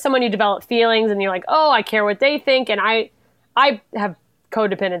you're with someone, you develop feelings and you're like, oh, I care what they think. And I have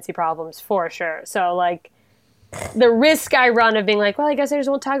codependency problems for sure. So like the risk I run of being like, well, I guess I just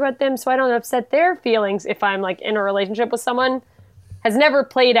won't talk about them so I don't upset their feelings if I'm like in a relationship with someone has never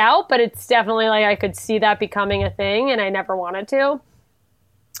played out, but it's definitely like I could see that becoming a thing and I never wanted to.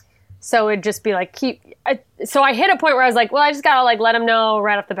 So it'd just be like, so I hit a point where I was like, well, I just gotta like let them know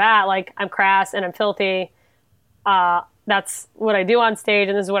right off the bat, like I'm crass and I'm filthy. That's what I do on stage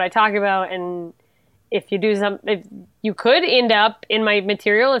and this is what I talk about. And if you do if you could end up in my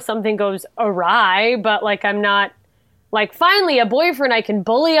material if something goes awry, but like I'm not like finally a boyfriend I can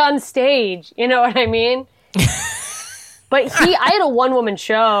bully on stage. You know what I mean? But I had a one-woman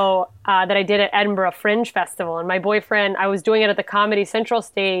show that I did at Edinburgh Fringe Festival, and my boyfriend, I was doing it at the Comedy Central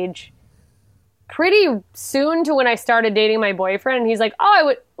stage pretty soon to when I started dating my boyfriend, and he's like, oh, I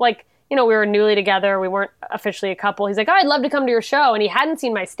would, like, we were newly together, we weren't officially a couple. He's like, oh, I'd love to come to your show, and he hadn't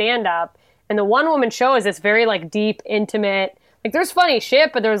seen my stand-up, and the one-woman show is this very, like, deep, intimate, like, there's funny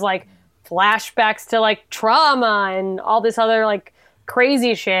shit, but there's, like, flashbacks to like trauma and all this other like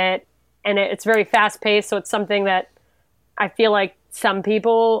crazy shit. And it's very fast paced. So it's something that I feel like some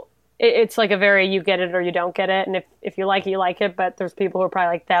people, it's like a very you get it or you don't get it. And if you like it, you like it. But there's people who are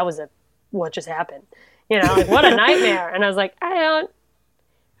probably like, that was what just happened? You know, like what a nightmare. And I was like, I don't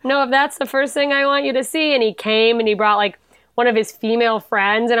know if that's the first thing I want you to see. And he came and he brought like one of his female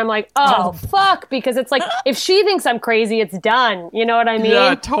friends. And I'm like, oh, fuck. Because it's like, if she thinks I'm crazy, it's done. You know what I mean?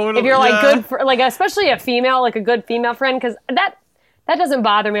 Yeah, totally. If you're like good for, like, especially a female, like a good female friend, because that doesn't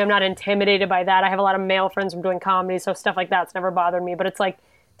bother me. I'm not intimidated by that. I have a lot of male friends from doing comedy, so stuff like that's never bothered me. But it's like,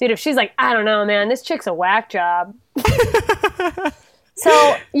 dude, if she's like, I don't know, man, this chick's a whack job.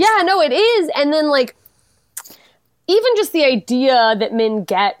 So, yeah, no, it is. And then, like, even just the idea that men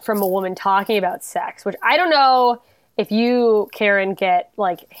get from a woman talking about sex, which I don't know if you, Karen, get,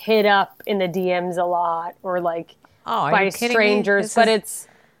 like, hit up in the DMs a lot or, like, by strangers, but it's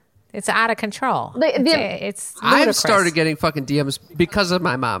out of control. It's I've ludicrous. started getting fucking DMs because of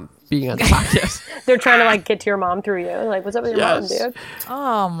my mom being on the podcast. They're trying to like get to your mom through you. Like, what's up with your mom, dude?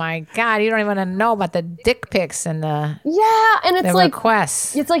 Oh my God, you don't even know about the dick pics and the and it's the like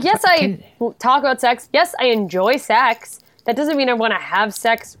requests. It's like, yes, I talk about sex. Yes, I enjoy sex. That doesn't mean I want to have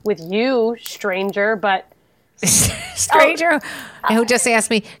sex with you, stranger. But stranger who just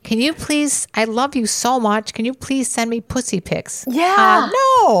asked me, can you please, I love you so much, can you please send me pussy pics? Yeah.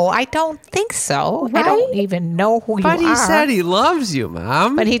 No, I don't think so. Right? I don't even know who But you are. he said he loves you,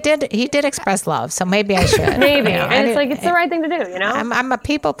 Mom. But he did express love, so maybe I should. Maybe. You know, And it's like, it's the right thing to do, you know? I'm a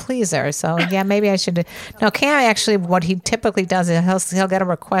people pleaser, so yeah, maybe I should. No, Cam actually, what he typically does is he'll get a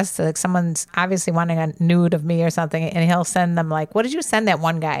request, like someone's obviously wanting a nude of me or something, and he'll send them like, what did you send that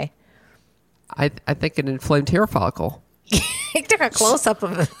one guy? I think an inflamed hair follicle. He took a close up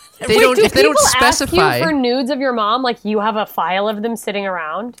of it. If they don't specify. Ask you for nudes of your mom? Like you have a file of them sitting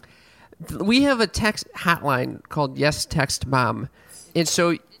around? We have a text hotline called Yes Text Mom. And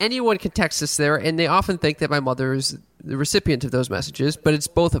so anyone can text us there, and they often think that my mother is the recipient of those messages, but it's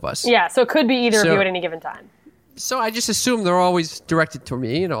both of us. Yeah, so it could be either of you at any given time. So I just assume they're always directed to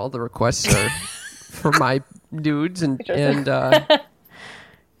me, and all the requests are for my nudes and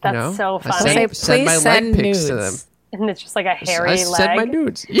That's so funny. I send my leg pics to them. And it's just like a hairy I leg. send my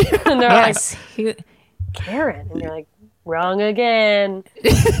nudes. And they're Yes. like, Karen. And you're like, wrong again.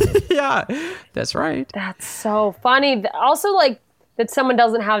 Yeah, that's right. That's so funny. Also, like, that someone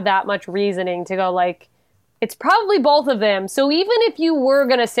doesn't have that much reasoning to go, like, it's probably both of them. So even if you were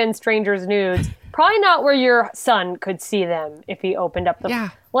going to send strangers nudes, probably not where your son could see them if he opened up the... Yeah.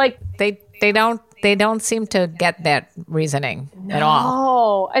 Like... They don't seem to get that reasoning at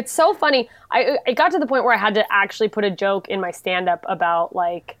all. Oh, it's so funny. It got to the point where I had to actually put a joke in my stand-up about,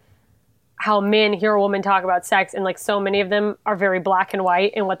 like, how men hear a woman talk about sex, and, like, so many of them are very black and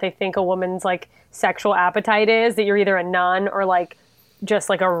white in what they think a woman's, like, sexual appetite is, that you're either a nun or, like, just,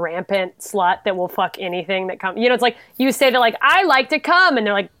 like, a rampant slut that will fuck anything that comes. You know, it's like, you say that, like, I like to come, and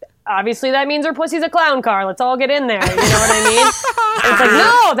they're like, obviously that means her pussy's a clown car. Let's all get in there. You know what I mean? And it's like,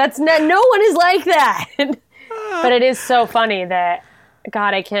 no, that's not, no one is like that. But it is so funny that,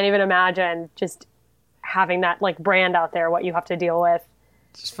 God, I can't even imagine just having that like brand out there, what you have to deal with.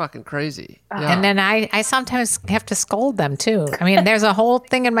 It's fucking crazy. Yeah. And then I sometimes have to scold them too. I mean, there's a whole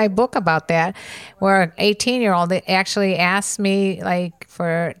thing in my book about that, where an 18-year-old actually asked me like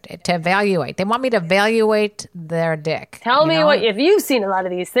to evaluate. They want me to evaluate their dick. Tell me what, if you've seen a lot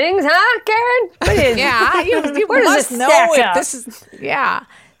of these things, huh, Karen? Yeah, you where does must this know stack if up? this is. Yeah.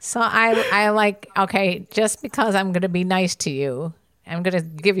 So I like, okay, just because I'm going to be nice to you, I'm going to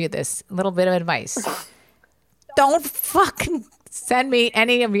give you this little bit of advice. Don't fucking send me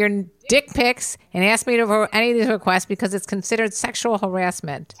any of your dick pics and ask me for any of these requests, because it's considered sexual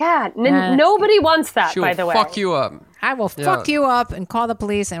harassment. Yeah, nobody wants that, She'll by the way. fuck you up. I will fuck you up and call the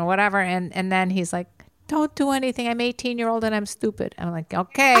police and whatever. And then he's like, don't do anything. I'm 18-year-old and I'm stupid. I'm like,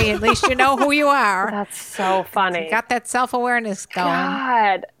 okay, at least you know who you are. That's so funny. Got that self-awareness going.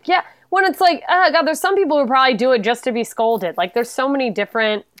 God. Yeah. When it's like, oh, God, there's some people who probably do it just to be scolded. Like, there's so many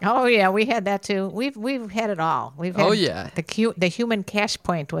different... Oh, yeah, we had that, too. We've had it all. We've had The Human Cash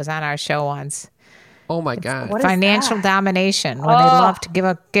Point was on our show once. Oh, my God. What is Financial that? domination, where they love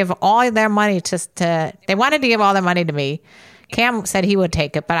to give all their money to... They wanted to give all their money to me. Cam said he would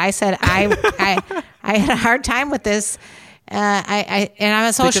take it, but I said I had a hard time with this. And I'm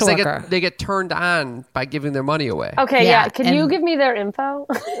a social worker. They get turned on by giving their money away. Okay, Yeah, yeah. Can you give me their info?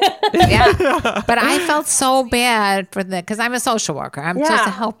 Yeah, but I felt so bad for because I'm a social worker. I'm supposed to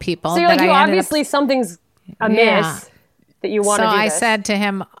help people. So you're that like, I ended up- obviously something's amiss. Yeah. that you want So to do I this. said to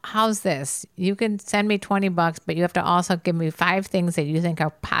him, how's this? You can send me $20, but you have to also give me 5 things that you think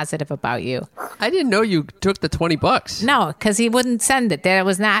are positive about you. I didn't know you took the $20. No, because he wouldn't send it. That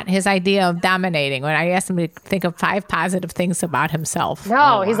was not his idea of dominating. When I asked him to think of 5 positive things about himself.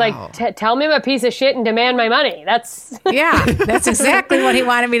 No, he's like, tell me I'm a piece of shit and demand my money. That's Yeah, that's exactly what he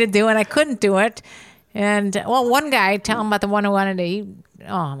wanted me to do, and I couldn't do it. And, well, one guy, tell him about the one who wanted to eat.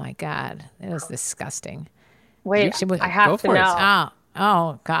 Oh, my God. It was disgusting. wait. She would- I have Go to for it. know.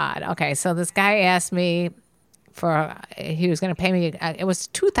 Oh, God. Okay, so this guy asked me he was going to pay me, it was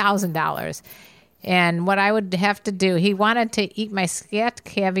 $2,000. And what I would have to do, he wanted to eat my scat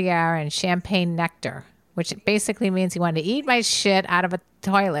caviar and champagne nectar, which basically means he wanted to eat my shit out of a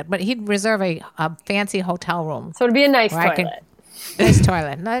toilet, but he'd reserve a fancy hotel room. So it'd be a nice Where I toilet. could- Nice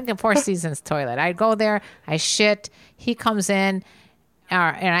toilet, like a Four Seasons toilet. I go there, I shit. He comes in,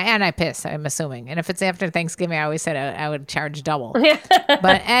 and I piss. I'm assuming. And if it's after Thanksgiving, I always said I would charge double.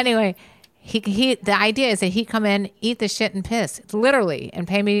 But anyway, he the idea is that he come in, eat the shit and piss, literally, and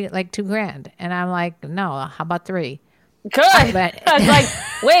pay me like $2,000. And I'm like, no, how about 3? Good. But- I was like,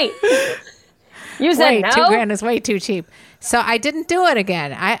 wait. You said Wait, no? $2,000 is way too cheap. So I didn't do it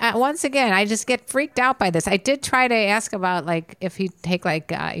again. I once again, I just get freaked out by this. I did try to ask about like if he'd take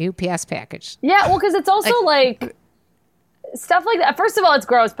like a UPS package. Yeah, well, because it's also like stuff like that. First of all, it's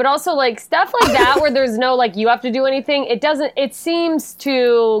gross, but also like stuff like that where there's no like you have to do anything. It seems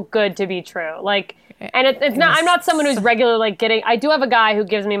too good to be true. Like, and it's not. I'm not someone who's regularly like getting. I do have a guy who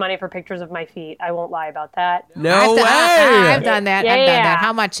gives me money for pictures of my feet. I won't lie about that. No way. I've done that. Yeah, I've done yeah.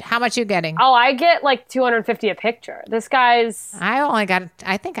 that. How much you getting? Oh, I get like $250 a picture. This guy's.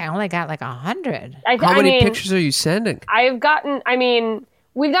 I think I only got like 100. How many pictures are you sending? I've gotten. I mean,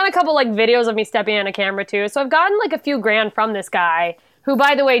 we've done a couple like videos of me stepping on a camera too. So I've gotten like a few grand from this guy. Who,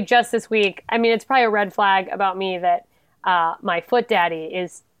 by the way, just this week. I mean, it's probably a red flag about me that my foot daddy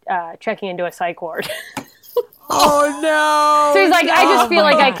is checking into a psych ward. Oh, no. So he's like, I just feel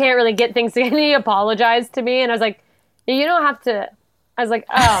like I God. can't really get things together. And he apologized to me, and I was like, you don't have to. I was like,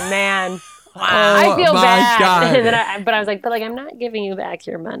 oh man, I feel my bad. God. And then but I was like, but like, I'm not giving you back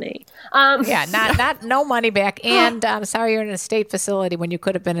your money. Yeah, not no money back. And I'm sorry you're in a state facility when you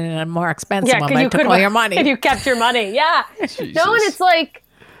could have been in a more expensive one. But I took all your money. If you kept your money, yeah. No, and it's like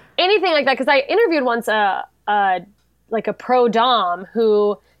anything like that because I interviewed once like a pro dom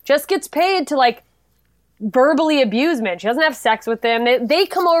who just gets paid to like verbally abuse men. She doesn't have sex with them. They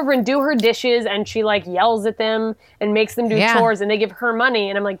come over and do her dishes and she like yells at them and makes them do chores and they give her money.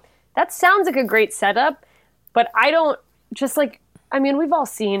 And I'm like, that sounds like a great setup, but I don't just like, I mean, we've all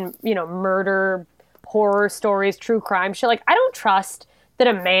seen, murder, horror stories, true crime shit. Like, I don't trust that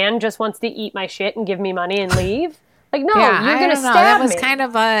a man just wants to eat my shit and give me money and leave. Like, no, Yeah, you're I going to don't know. stab That was me. kind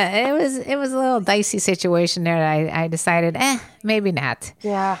of it was a little dicey situation there. That I decided, maybe not.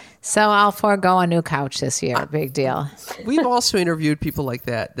 Yeah. So I'll forego a new couch this year. Big deal. We've also interviewed people like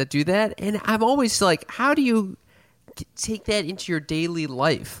that do that. And I'm always like, how do you take that into your daily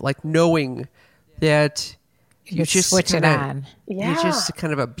life? Like knowing that you just switch it on. You just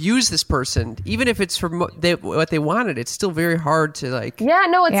kind of abuse this person. Even if it's for what they wanted, it's still very hard to like. Yeah,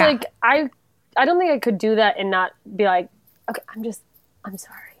 no, it's Yeah. like, I don't think I could do that and not be like, okay, I'm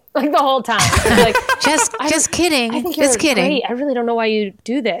sorry. Like the whole time. I'd be like, Just kidding. I think you're Just kidding. great. I really don't know why you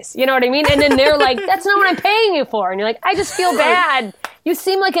do this. You know what I mean? And then they're like, that's not what I'm paying you for. And you're like, I just feel bad. You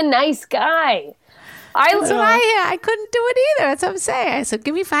seem like a nice guy. That's what I couldn't do it either. That's what I'm saying. I said,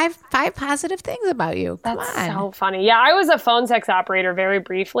 give me five positive things about you. Come That's on. so funny. Yeah, I was a phone sex operator very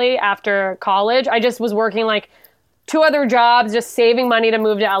briefly after college. I just was working like 2 other jobs, just saving money to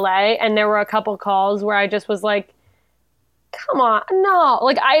move to LA. And there were a couple calls where I just was like, come on, no.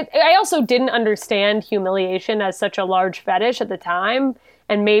 Like I also didn't understand humiliation as such a large fetish at the time.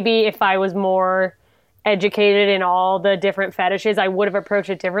 And maybe if I was more educated in all the different fetishes, I would have approached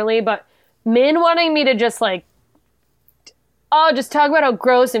it differently. But men wanting me to just like, just talk about how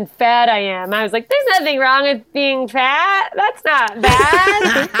gross and fat I am. I was like, there's nothing wrong with being fat. That's not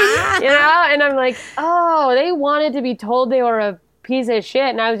bad. And I'm like, they wanted to be told they were a piece of shit.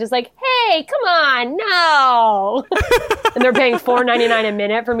 And I was just like, hey, come on, no. And they're paying $4.99 a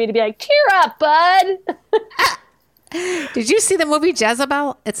minute for me to be like, cheer up, bud. Did you see the movie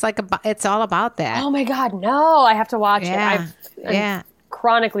Jezebel? It's like it's all about that. Oh my God, no. I have to watch Yeah. it. I'm Yeah.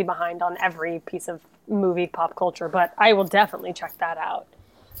 chronically behind on every piece of movie pop culture, but I will definitely check that out.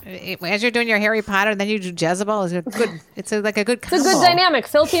 As you're doing your Harry Potter, then you do Jezebel. Is it good? Like a good combo. It's a good dynamic.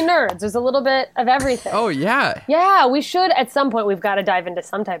 Filthy nerds. There's a little bit of everything. Oh yeah. Yeah, we should, at some point, we've got to dive into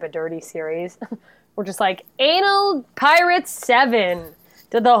some type of dirty series. We're just like, Anal Pirates 7.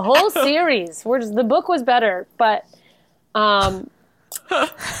 Did the whole series. The book was better, but In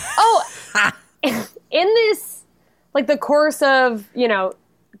this, like the course of,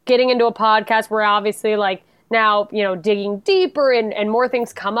 getting into a podcast, we're obviously like now, digging deeper and more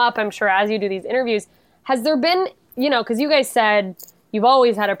things come up, I'm sure, as you do these interviews. Has there been, because you guys said you've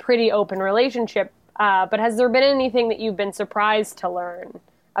always had a pretty open relationship, but has there been anything that you've been surprised to learn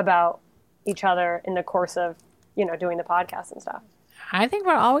about each other in the course of, doing the podcast and stuff? I think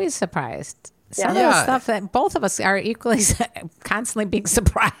we're always surprised. Some of the stuff that both of us are equally constantly being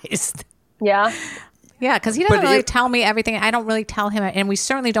surprised. Yeah. Yeah, because he doesn't really tell me everything. I don't really tell him, and we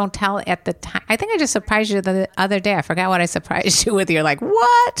certainly don't tell at the time. I think I just surprised you the other day. I forgot what I surprised you with. You're like,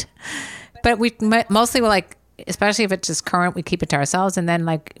 what? But we mostly were like, especially if it's just current, we keep it to ourselves, and then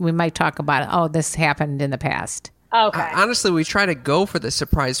like we might talk about, oh, this happened in the past. Okay. Honestly, we try to go for the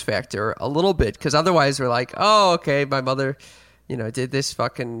surprise factor a little bit, because otherwise we're like, oh, okay, my mother, did this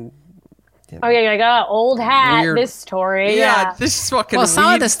fucking... Oh yeah, like old hat. Weird. This story, this fucking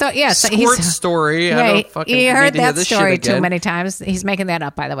some of the stuff, squirt story. Yeah, I don't fucking he heard need to hear that this story shit again. too many times. He's making that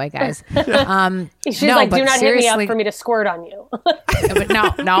up, by the way, guys. She's like, do not hit me up for me to squirt on you.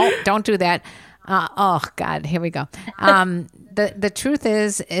 No, don't do that. Oh God, here we go. The truth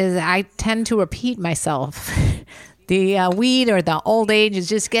is I tend to repeat myself. The weed or the old age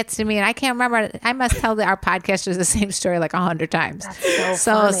just gets to me, and I can't remember. I must tell our podcasters the same story like 100 times.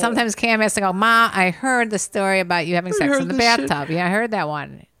 So sometimes Cam has to go, Ma, I heard the story about you having sex in the bathtub. Shit. Yeah, I heard that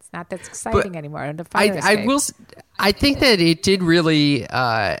one. It's not that exciting anymore. The fire escape. I think that it did really,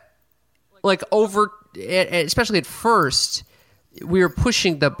 especially at first, we were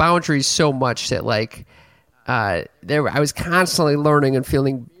pushing the boundaries so much that I was constantly learning and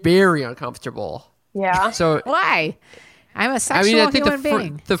feeling very uncomfortable. Yeah. So why? I'm a sexual human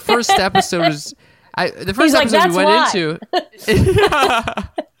being. The first episode was the first episode we went into.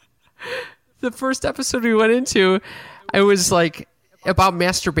 The first episode we went into, it was like about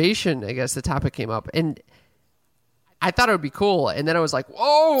masturbation. I guess the topic came up, and I thought it would be cool. And then I was like,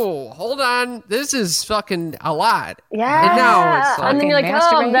 "Whoa, hold on, this is fucking a lot." Yeah. And now it's like, and then you're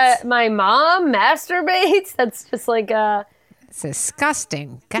like, my mom masturbates. That's just like It's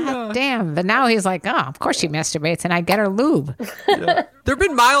disgusting. God damn. But now he's like, oh, of course she masturbates, and I get her lube. Yeah. There have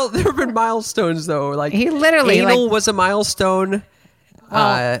been milestones though. Like he literally anal was a milestone.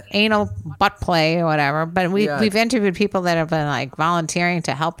 Anal butt play or whatever. But we've interviewed people that have been like volunteering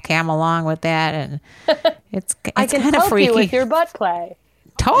to help Cam along with that, and it's I can kind of help freaky. You with your butt play.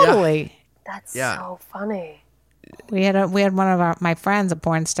 Totally. Yeah. That's so funny. We had one of my friends, a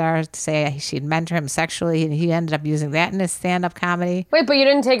porn star, say she'd mentor him sexually, and he ended up using that in his stand-up comedy. Wait, but you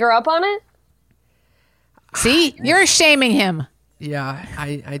didn't take her up on it? See, you're shaming him. Yeah,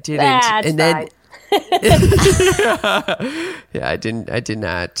 I didn't. That's and then, yeah, I did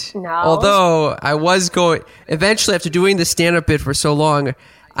not. No. Although I was going eventually after doing the stand-up bit for so long,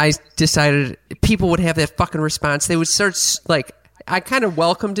 I decided people would have that fucking response. They would start I kind of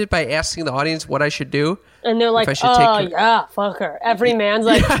welcomed it by asking the audience what I should do. And they're like, yeah, fuck her. Every man's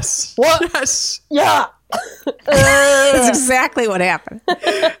like, yes, what? Yes. Yeah. That's exactly what happened.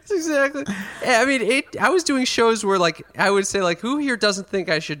 That's exactly. I mean, I was doing shows where I would say who here doesn't think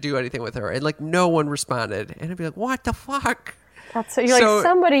I should do anything with her? And no one responded. And I'd be like, what the fuck? That's so, you're like,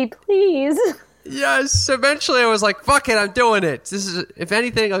 somebody please. Yes. Eventually I was like, fuck it, I'm doing it. This is, if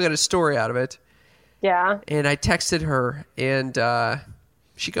anything, I'll get a story out of it. Yeah. And I texted her, and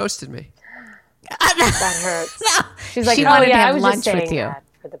she ghosted me. That hurts. No. She's like, she wanted to I have was lunch just saying with you. that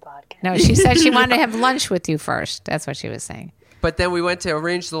for the podcast. No, she said she wanted to have lunch with you first. That's what she was saying. But then we went to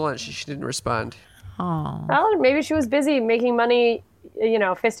arrange the lunch, and she didn't respond. Oh. Well, maybe she was busy making money,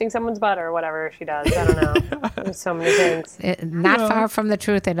 fisting someone's butt or whatever she does. I don't know. There's so many things. Not far from the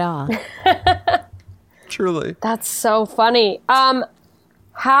truth at all. Truly. That's so funny.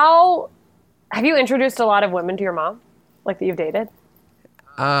 How have you introduced a lot of women to your mom, that you've dated?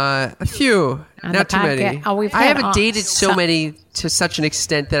 A few, not too many. Oh, I haven't dated so many to such an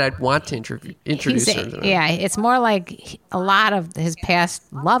extent that I'd want to introduce her to them. Yeah, it's more like a lot of his past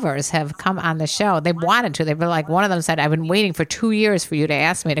lovers have come on the show. They wanted to. They were like, one of them said, I've been waiting for 2 years for you to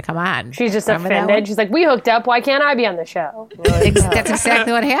ask me to come on. She's just offended. She's like, we hooked up. Why can't I be on the show? That's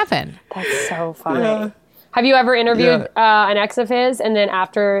exactly what happened. That's so funny. Yeah. Have you ever interviewed an ex of his, and then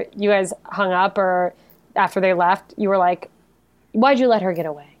after you guys hung up or after they left, you were like, why'd you let her get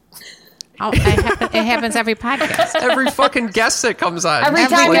away? Oh, it happens every podcast. Every fucking guest that comes on. Every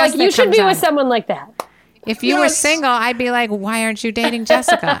time you're like, you should be with someone like that. If you were single, I'd be like, why aren't you dating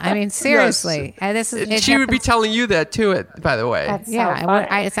Jessica? I mean, seriously. Yes. She would be telling you that too, by the way. That's so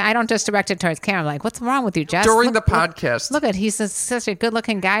funny. I don't just direct it towards Karen. I'm like, what's wrong with you, Jess? During the podcast. Look, he's such a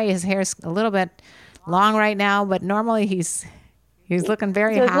good-looking guy. His hair's a little bit long right now, but normally he's looking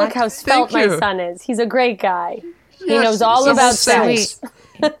very Like, hot. look how svelte Thank my you. son is. He's a great guy. He Yes, knows all he's about sweet. sex.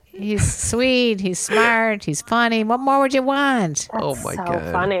 He's sweet. He's smart. He's funny. What more would you want? Oh my So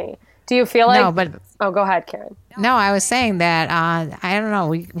God. funny. Do you feel like? No, but Oh, go ahead, Karen. no, I was saying that I don't know.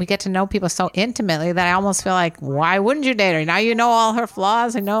 We get to know people so intimately that I almost feel like, why wouldn't you date her? Now you know all her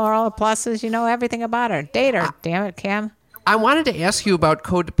flaws. You know all her pluses. You know everything about her. Date her. Damn it, Cam. I wanted to ask you about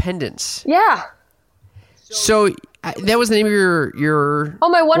codependence. Yeah. So that was the name of your Oh,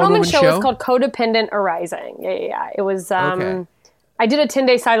 my one-woman one-woman show was called Codependent Arising. Yeah. It was. Okay. I did a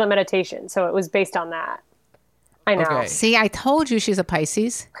 10-day silent meditation, so it was based on that. I know. Okay. See, I told you she's a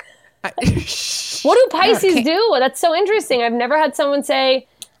Pisces. What do Pisces Okay. do? That's so interesting. I've never had someone say,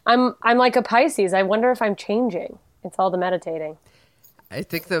 I'm like a Pisces. I wonder if I'm changing. It's all the meditating. I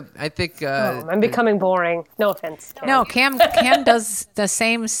think I'm becoming boring. No offense. Cam. No, Cam does the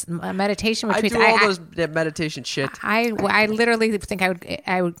same meditation. I Retreats. do all that meditation shit. I literally think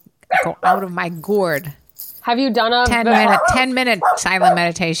I would go out of my gourd. Have you done a 10-minute silent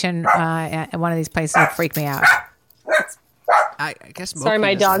meditation at one of these places would freak me out. I guess. Sorry,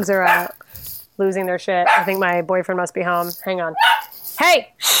 my dogs are losing their shit. I think my boyfriend must be home. Hang on.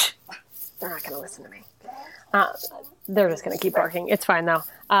 Hey! Shh! They're not going to listen to me. They're just going to keep barking. It's fine, though.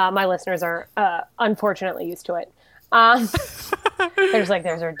 My listeners are unfortunately used to it. They're just like,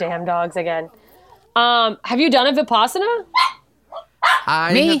 there's our damn dogs again. Have you done a Vipassana?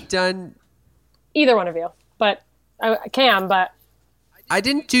 I Me? have done. Either one of you. But I can, but I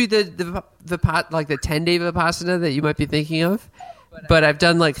didn't do the 10-day Vipassana that you might be thinking of, but I've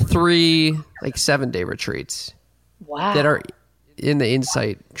done like 3 7-day retreats wow. that are in the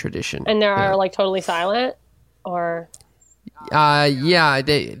Insight tradition. And they are like totally silent? Or yeah,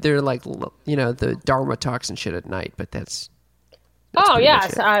 they're like the Dharma talks and shit at night, but that's oh pretty yeah,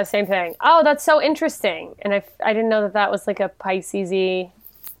 much it. same thing. Oh, that's so interesting. And I didn't know that was like a Pisces-y.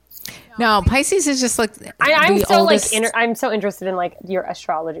 No, Pisces is just like I'm the so oldest. I'm so interested in like your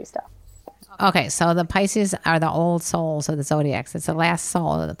astrology stuff. Okay, so the Pisces are the old souls of the zodiacs. It's the last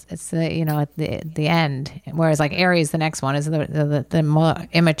soul. It's the at the end. Whereas like Aries, the next one is the more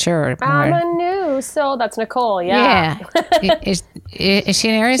immature. I'm more, a new soul. That's Nicole. Yeah. is she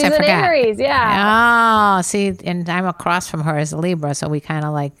an Aries? She's I an forgot. Aries. Yeah. Oh, see, and I'm across from her as a Libra, so we kind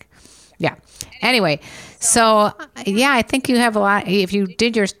of like, yeah. Anyway, so yeah, I think you have a lot. If you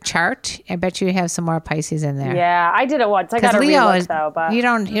did your chart, I bet you have some more Pisces in there. Yeah, I did it once. I got to Leo relook is though, but you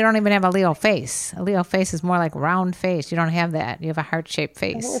don't even have a Leo face. A Leo face is more like round face. You don't have that. You have a heart shaped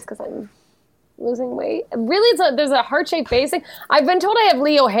face. it's because I'm losing weight. Really, there's a heart-shaped face thing. I've been told I have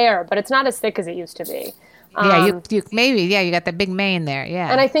Leo hair, but it's not as thick as it used to be. Yeah, you maybe you got the big mane there. Yeah,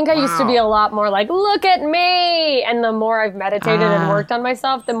 And I think I used to be a lot more like, look at me. And the more I've meditated and worked on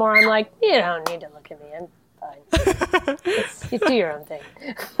myself, the more I'm like, you don't need to look at me. I'm fine. You do your own thing.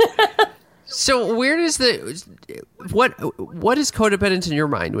 So where does what is codependence in your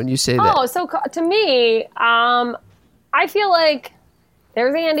mind when you say that? Oh, so to me, I feel like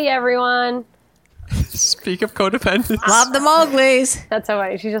there's Andy, everyone. Speak of codependence. love the Mowgli's. That's so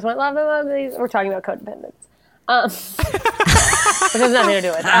funny. She just went, love them uglies. We're talking about codependence. Which has nothing to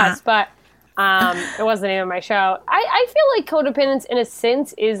do with us, but it was the name of my show. I feel like codependence, in a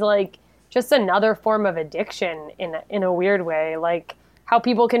sense, is like just another form of addiction in a weird way. Like how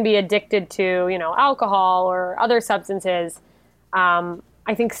people can be addicted to, alcohol or other substances. I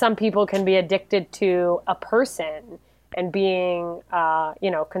think some people can be addicted to a person and being,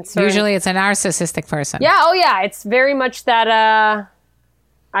 concerned. Usually, it's a narcissistic person. Yeah. Oh, yeah. It's very much that.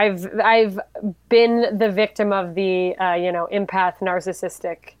 I've been the victim of the empath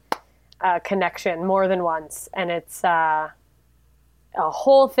narcissistic connection more than once, and it's a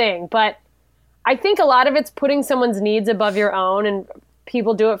whole thing. But I think a lot of it's putting someone's needs above your own, and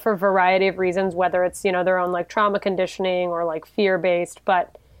people do it for a variety of reasons, whether it's their own like trauma conditioning or like fear based,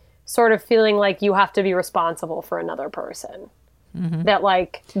 but sort of feeling like you have to be responsible for another person. Mm-hmm. That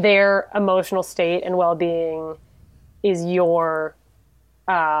like their emotional state and well-being is your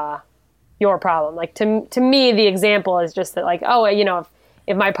problem. Like to me, the example is just that like, oh,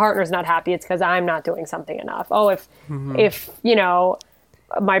 if my partner's not happy, it's because I'm not doing something enough. Oh, if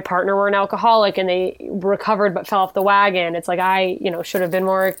my partner were an alcoholic and they recovered but fell off the wagon, it's like I should have been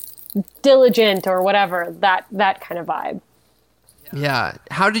more diligent or whatever. That kind of vibe. Yeah.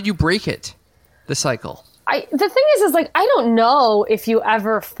 How did you break it? The cycle. The thing is like, I don't know if you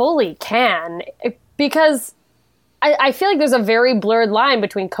ever fully can, because I feel like there's a very blurred line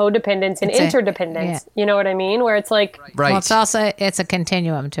between codependence and interdependence. You know what I mean? Where it's like, right. Well, it's a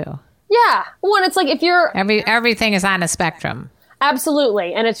continuum too. Yeah. One, it's like if you're everything is on a spectrum.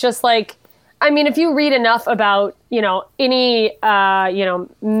 Absolutely. And it's just like, I mean, if you read enough about, any,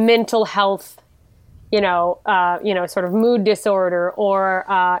 mental health, sort of mood disorder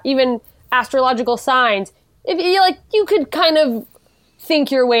or even astrological signs, if you could kind of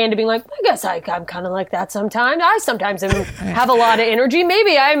think your way into being like, I guess I'm kind of like that sometimes. I sometimes have a lot of energy.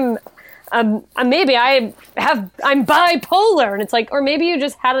 Maybe I'm bipolar, and it's like, or maybe you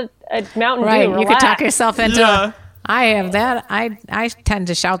just had a Mountain Dew. Right, you could relax. talk yourself into. I have that. I tend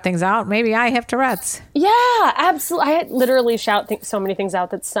to shout things out. Maybe I have Tourette's. Yeah, absolutely. I literally shout so many things out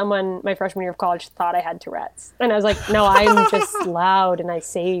that someone, my freshman year of college, thought I had Tourette's. And I was like, no, I'm just loud and I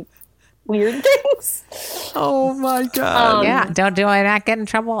say weird things. Oh my God. Do I not get in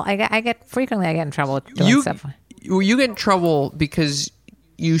trouble? I get frequently I get in trouble doing stuff. You get in trouble because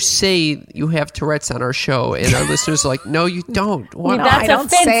you say you have Tourette's on our show, and our listeners are like, no, you don't. What? No, I don't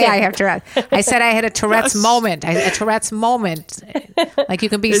say I have Tourette's. I said I had a Tourette's moment. A Tourette's moment. Like you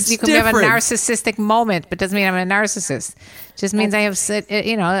can have a narcissistic moment, but doesn't mean I'm a narcissist. Just means I have,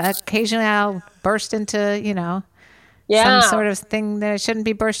 occasionally I'll burst into, some sort of thing that I shouldn't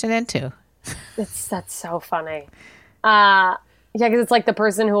be bursting into. That's so funny. Because it's like the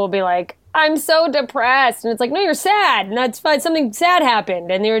person who will be like, I'm so depressed. And it's like, no, you're sad. And that's fine. Something sad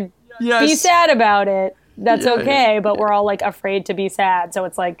happened. And you're be sad about it. That's okay. But we're all like afraid to be sad. So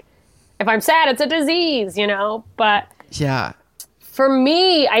it's like, if I'm sad, it's a disease, But for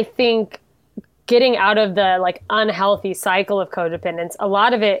me, I think getting out of the like unhealthy cycle of codependence, a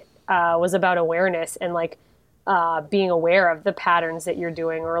lot of it was about awareness and like being aware of the patterns that you're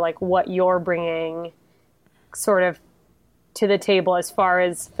doing or like what you're bringing sort of to the table as far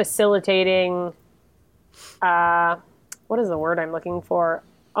as facilitating, what is the word I'm looking for?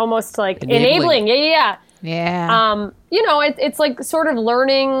 Almost like enabling. Yeah. It's like sort of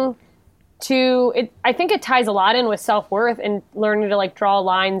learning I think it ties a lot in with self-worth and learning to like draw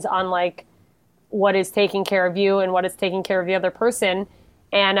lines on like what is taking care of you and what is taking care of the other person.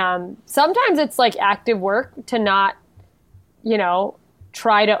 And sometimes it's like active work to not,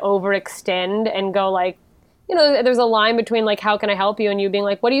 try to overextend and go like, there's a line between like, how can I help you? And you being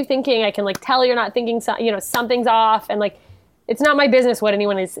like, what are you thinking? I can like tell you're not thinking, something's off. And like, it's not my business what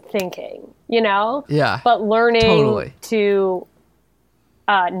anyone is thinking, Yeah. But learning to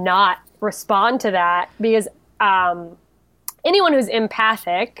not respond to that because anyone who's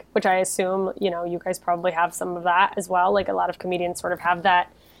empathic, which I assume, you guys probably have some of that as well. Like a lot of comedians sort of have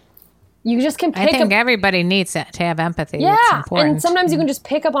that. You just can pick up. I think everybody needs to have empathy. Yeah. It's important. And sometimes you can just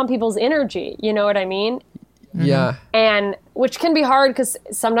pick up on people's energy. You know what I mean? Yeah. And which can be hard because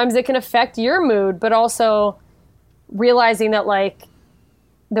sometimes it can affect your mood, but also realizing that like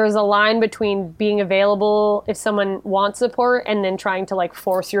there's a line between being available if someone wants support and then trying to like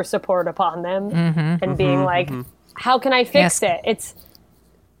force your support upon them and being like, how can I fix it? It's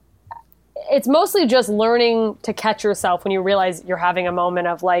mostly just learning to catch yourself when you realize you're having a moment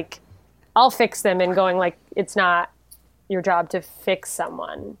of like, I'll fix them and going like, it's not your job to fix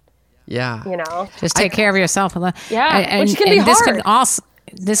someone. Yeah. Just take care of yourself. Yeah. Which can be hard.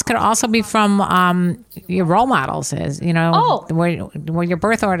 This could also be from your role models where your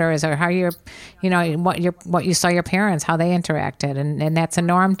birth order is or how what you saw your parents, how they interacted. And that's a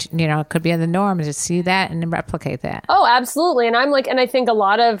norm, it could be the norm to see that and replicate that. Oh, absolutely. And I think a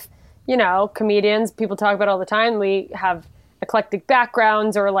lot of, comedians, people talk about all the time, we have eclectic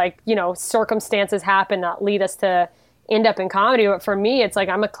backgrounds or like, circumstances happen that lead us to end up in comedy. But for me, it's like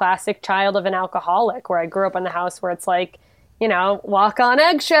I'm a classic child of an alcoholic where I grew up in the house where it's like, walk on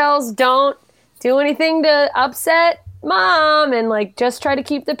eggshells, don't do anything to upset mom and like just try to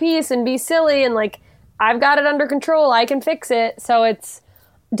keep the peace and be silly and like I've got it under control, I can fix it. So it's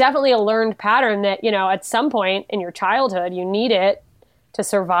definitely a learned pattern that, at some point in your childhood, you need it to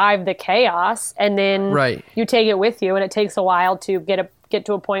survive the chaos and then you take it with you and it takes a while to get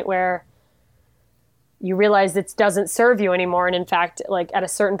to a point where you realize it doesn't serve you anymore. And in fact, like at a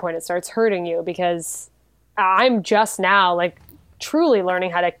certain point it starts hurting you because I'm just now like truly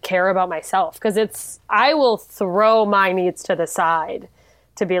learning how to care about myself because I will throw my needs to the side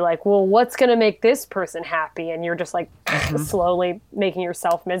to be like, well, what's going to make this person happy? And you're just like slowly making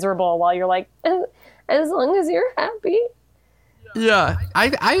yourself miserable while you're like, as long as you're happy. Yeah,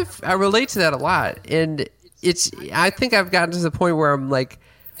 I relate to that a lot, and I think I've gotten to the point where I'm like,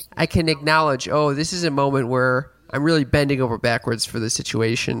 I can acknowledge, oh, this is a moment where I'm really bending over backwards for the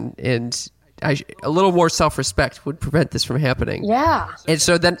situation, and a little more self-respect would prevent this from happening. Yeah, and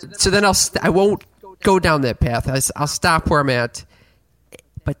so then I won't go down that path. I'll stop where I'm at,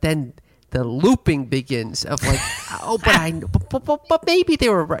 but then the looping begins of like, oh, but maybe they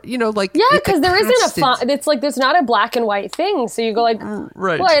were right, like because there isn't it's like there's not a black and white thing. So you go like,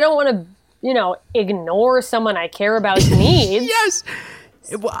 right. Well, I don't want to ignore someone I care about's needs. Yes.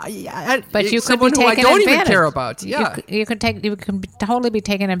 But you could someone be who I taken don't advantage. even care about. Yeah. You can totally be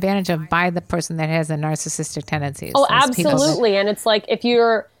taken advantage of by the person that has the narcissistic tendencies. Oh, Those people that- absolutely. And it's like if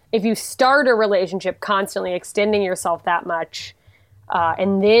you start a relationship constantly extending yourself that much,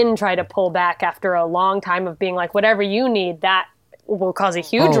 and then try to pull back after a long time of being like, whatever you need, that will cause a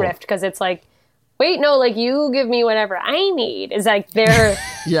huge rift, because it's like, wait, no, like you give me whatever I need is like their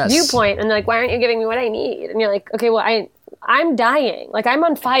Yes. viewpoint, and like, why aren't you giving me what I need? And you're like, okay, well, I'm dying, like I'm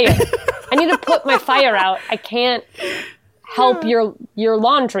on fire. I need to put my fire out. I can't help your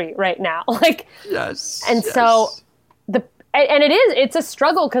laundry right now, like. Yes. And so it's a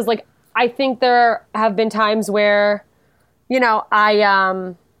struggle, because like I think there have been times where,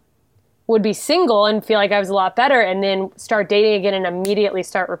 I would be single and feel like I was a lot better, and then start dating again and immediately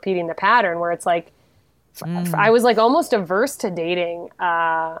start repeating the pattern where it's like, I was like almost averse to dating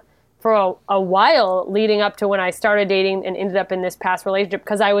for a while leading up to when I started dating and ended up in this past relationship,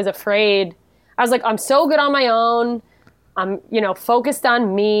 because I was afraid. I was like, I'm so good on my own. I'm, focused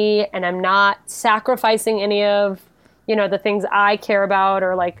on me, and I'm not sacrificing any of, the things I care about,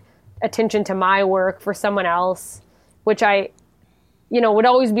 or like attention to my work for someone else, which would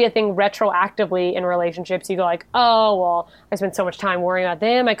always be a thing retroactively in relationships. You go like, oh, well, I spent so much time worrying about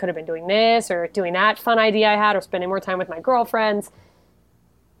them. I could have been doing this or doing that fun idea I had, or spending more time with my girlfriends.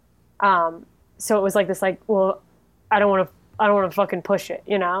 So it was like this, like, well, I don't want to fucking push it,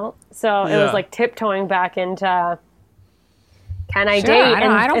 So it was like tiptoeing back into, can I date?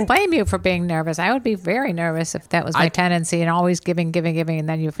 I don't blame you for being nervous. I would be very nervous if that was my tendency, and always giving, and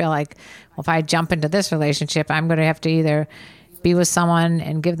then you feel like, well, if I jump into this relationship, I'm going to have to either be with someone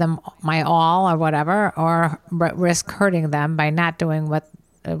and give them my all or whatever, or risk hurting them by not doing what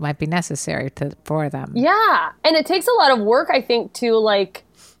might be necessary for them. Yeah. And it takes a lot of work, I think, to like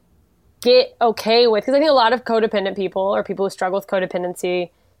get okay with, because I think a lot of codependent people, or people who struggle with codependency,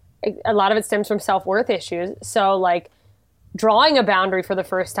 a lot of it stems from self-worth issues. So like drawing a boundary for the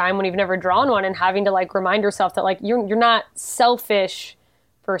first time when you've never drawn one, and having to like remind yourself that like you're not selfish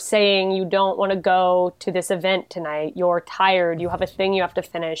for saying you don't want to go to this event tonight. You're tired. You have a thing you have to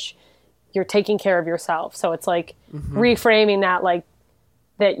finish. You're taking care of yourself. So it's like reframing that, like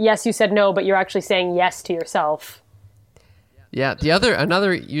that, yes, you said no, but you're actually saying yes to yourself. Yeah.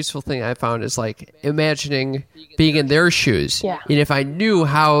 Another useful thing I found is like imagining being in their shoes. Yeah. And if I knew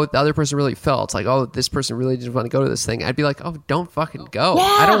how the other person really felt, like, oh, this person really didn't want to go to this thing, I'd be like, oh, don't fucking go.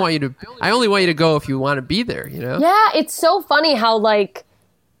 Yeah. I only want you to go if you want to be there, Yeah. It's so funny how like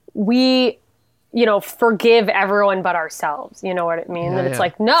we, forgive everyone but ourselves. You know what I mean? Yeah, that it's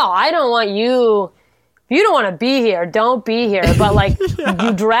like, no, I don't want you. If you don't want to be here, don't be here. But like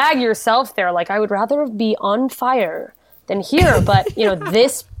you drag yourself there. Like, I would rather be on fire than here. But,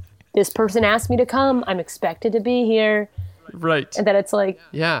 this person asked me to come. I'm expected to be here. Right. And that it's like,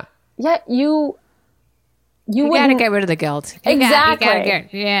 yeah, you got to get rid of the guilt. Exactly.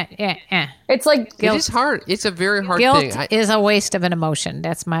 Yeah. It's like guilt. It is hard. It's a very hard thing. Guilt is a waste of an emotion.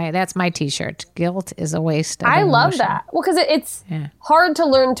 That's my T-shirt. Guilt is a waste of an emotion. I love that. Well, because it's hard to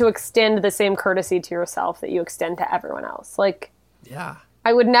learn to extend the same courtesy to yourself that you extend to everyone else. Like, yeah,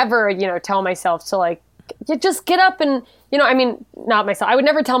 I would never, tell myself to like, just get up and, not myself. I would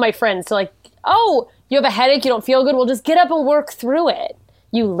never tell my friends to like, oh, you have a headache, you don't feel good. Well, just get up and work through it.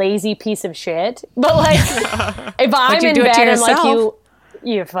 You lazy piece of shit. But like, if I'm in bed and like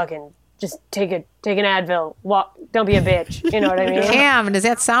you fucking just take an Advil. Walk. Don't be a bitch. You know what I mean? Cam, does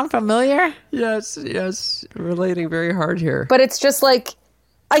that sound familiar? Yes. Relating very hard here. But it's just like,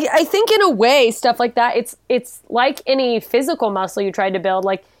 I think in a way, stuff like that, it's like any physical muscle you tried to build.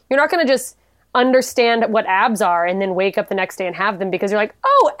 Like, you're not going to just understand what abs are and then wake up the next day and have them because you're like,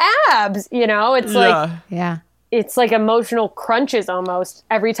 oh, abs. It's like, yeah. It's like emotional crunches almost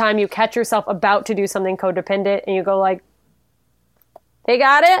every time you catch yourself about to do something codependent and you go like, they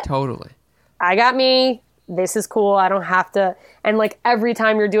got it. Totally. I got me. This is cool. I don't have to. And like every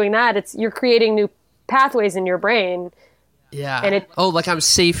time you're doing that, you're creating new pathways in your brain. Yeah. And like I'm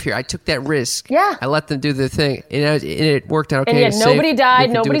safe here. I took that risk. Yeah. I let them do their thing. And it worked out okay. And yet nobody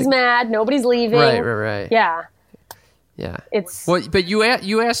died. Nobody's mad. Nobody's leaving. Right. Yeah. Yeah. It's well, but you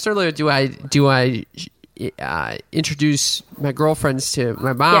asked earlier, do I introduce my girlfriends to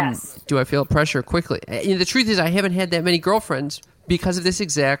my mom? Yes. Do I feel pressure quickly? And the truth is I haven't had that many girlfriends because of this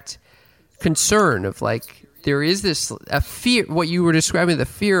exact concern of like, there is a fear, what you were describing, the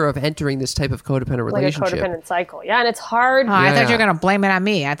fear of entering this type of codependent relationship. Like a codependent cycle. Yeah, and it's hard. Oh, I thought you were going to blame it on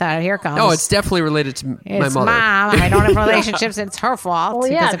me. I thought, here it comes. No, it's definitely related to my mother. Mom. I don't have relationships. It's her fault.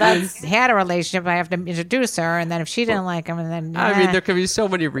 Well, yeah, because if I had a relationship, I have to introduce her, and then if she didn't like him, and then I mean, there could be so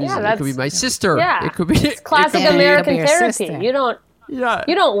many reasons. It could be my sister. Yeah, it could be it's classic American therapy. sister. You don't. Yeah.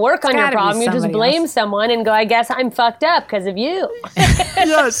 You don't work on your problem. You just blame someone and go, I guess I'm fucked up because of you.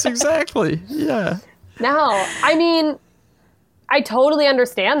 Yes, exactly. Yeah. No, I mean, I totally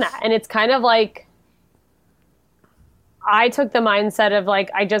understand that. And it's kind of like, I took the mindset of like,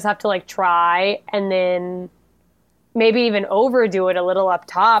 I just have to like try and then maybe even overdo it a little up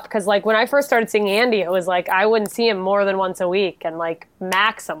top. Because like when I first started seeing Andy, it was like, I wouldn't see him more than once a week and like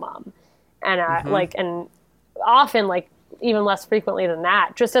maximum. And like, and often like, even less frequently than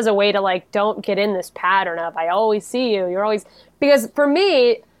that, just as a way to like, don't get in this pattern of, I always see you, you're always, because for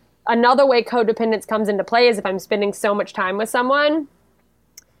me, another way codependence comes into play is if I'm spending so much time with someone,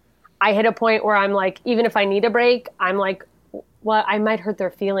 I hit a point where I'm like, even if I need a break, I'm like, well, I might hurt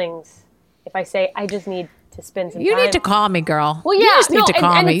their feelings if I say, I just need to spend some time. You need to call me, girl. Well, yeah. You just need to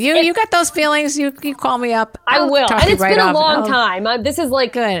call me. It's, you got those feelings, you call me up. I will. And it's been a long time. This is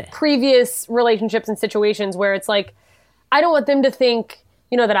like Good. Previous relationships and situations where it's like, I don't want them to think,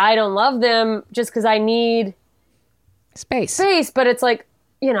 you know, that I don't love them just because I need space. But it's like,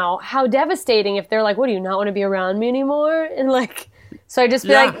 you know, how devastating if they're like, what, do you not want to be around me anymore? And like, so I just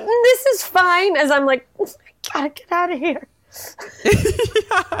be like, this is fine. As I'm like, I gotta get out of here.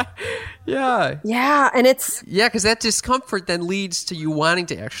 Yeah. And it's. Yeah, because that discomfort then leads to you wanting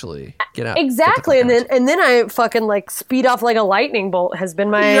to actually get out. Exactly. And then I fucking like speed off like a lightning bolt has been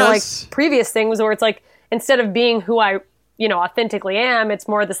my like previous things where it's like, instead of being who I, you know, authentically am, it's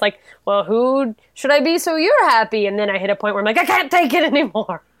more this like, well, who should I be so you're happy? And then I hit a point where I'm like, I can't take it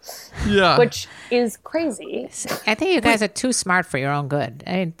anymore. Yeah. Which is crazy. I think you guys are too smart for your own good.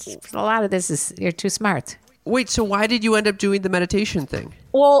 I mean, a lot of this is, you're too smart. Wait, so why did you end up doing the meditation thing?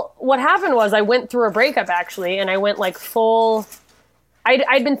 Well, what happened was I went through a breakup actually, and I went like full,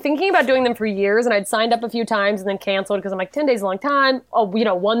 I'd been thinking about doing them for years, and I'd signed up a few times and then canceled because I'm like, 10 days is a long time. Oh, you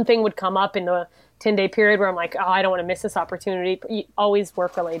know, one thing would come up in the 10-day period where I'm like, oh, I don't want to miss this opportunity. Always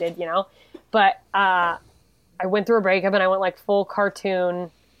work related, you know? But I went through a breakup and I went like full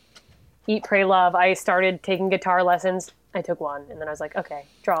cartoon, eat, pray, love. I started taking guitar lessons. I took one and then I was like, okay,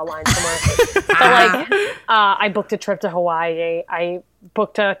 draw a line somewhere. But like, I booked a trip to Hawaii. I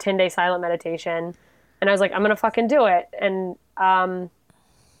booked a 10-day silent meditation and I was like, I'm going to fucking do it. And I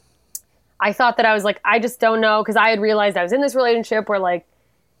thought that I was like, I just don't know. Cause I had realized I was in this relationship where like,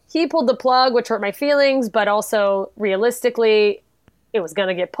 he pulled the plug, which hurt my feelings, but also realistically, it was going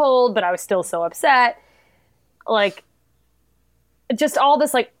to get pulled, but I was still so upset. Like, just all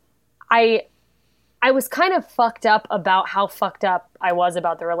this, like, I was kind of fucked up about how fucked up I was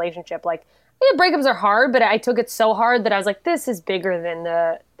about the relationship. Like, yeah, breakups are hard, but I took it so hard that I was like, this is bigger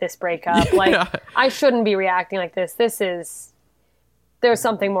than this breakup. Like, I shouldn't be reacting like this. There's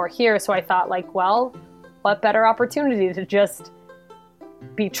something more here. So I thought, like, well, what better opportunity to just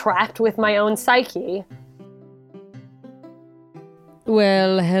be trapped with my own psyche.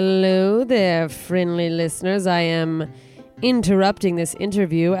 Well, hello there, friendly listeners. I am interrupting this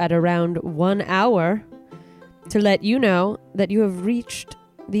interview at around 1 hour to let you know that you have reached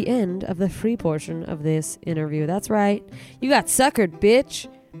the end of the free portion of this interview. That's right. You got suckered, bitch.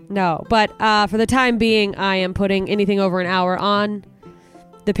 No, but for the time being, I am putting anything over an hour on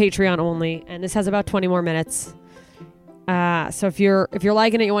the Patreon only, and this has about 20 more minutes. So if you're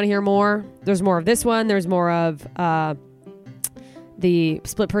liking it, you want to hear more, there's more of this one. There's more of the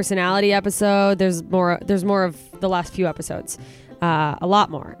split personality episode. There's more of the last few episodes. A lot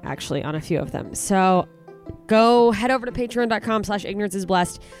more, actually, on a few of them. So go head over to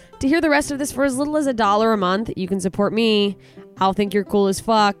patreon.com/ignoranceisblessed to hear the rest of this for as little as $1 a month. You can support me. I'll think you're cool as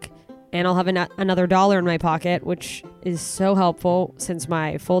fuck, and I'll have another $1 in my pocket, which is so helpful since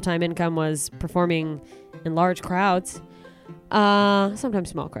my full-time income was performing in large crowds. Sometimes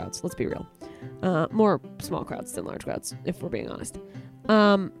small crowds, let's be real. More small crowds than large crowds, if we're being honest.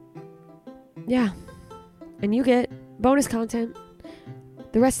 Yeah. And you get bonus content,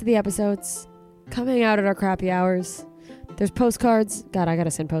 the rest of the episodes coming out at our crappy hours. There's postcards. God, I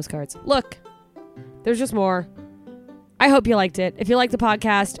gotta send postcards. Look, there's just more. I hope you liked it. If you like the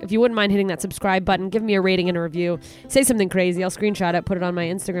podcast, if you wouldn't mind hitting that subscribe button, give me a rating and a review. Say something crazy. I'll screenshot it, put it on my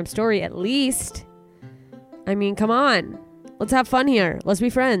Instagram story at least. I mean, come on. Let's have fun here. Let's be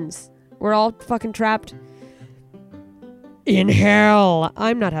friends. We're all fucking trapped in hell.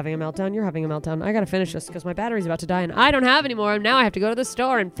 I'm not having a meltdown. You're having a meltdown. I gotta finish this because my battery's about to die and I don't have any more. And now I have to go to the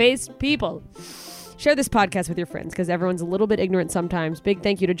store and face people. Share this podcast with your friends because everyone's a little bit ignorant sometimes. Big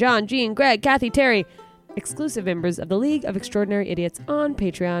thank you to John, Gene, Greg, Kathy, Terry, exclusive members of the League of Extraordinary Idiots on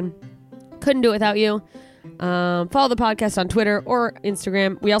Patreon. Couldn't do it without you. Follow the podcast on Twitter or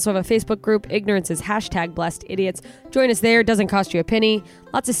Instagram. We also have a Facebook group. Ignorance is #BlessedIdiots. Join us there. Doesn't cost you a penny.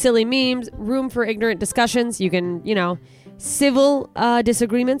 Lots of silly memes. Room for ignorant discussions. You can, civil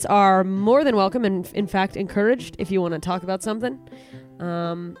disagreements are more than welcome and, in fact, encouraged if you want to talk about something.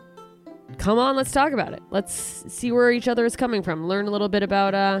 Come on, let's talk about it. Let's see where each other is coming from. Learn a little bit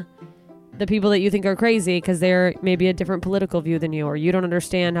about the people that you think are crazy because they're maybe a different political view than you, or you don't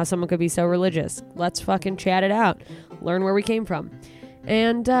understand how someone could be so religious. Let's fucking chat it out. Learn where we came from.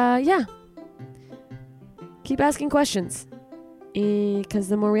 And, keep asking questions. Because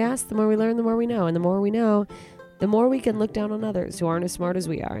the more we ask, the more we learn, the more we know. And the more we know, the more we can look down on others who aren't as smart as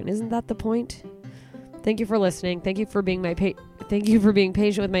we are. And isn't that the point? Thank you for listening. Thank you for being Thank you for being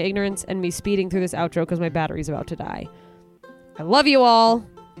patient with my ignorance and me speeding through this outro because my battery's about to die. I love you all.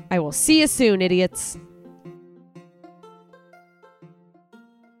 I will see you soon, idiots.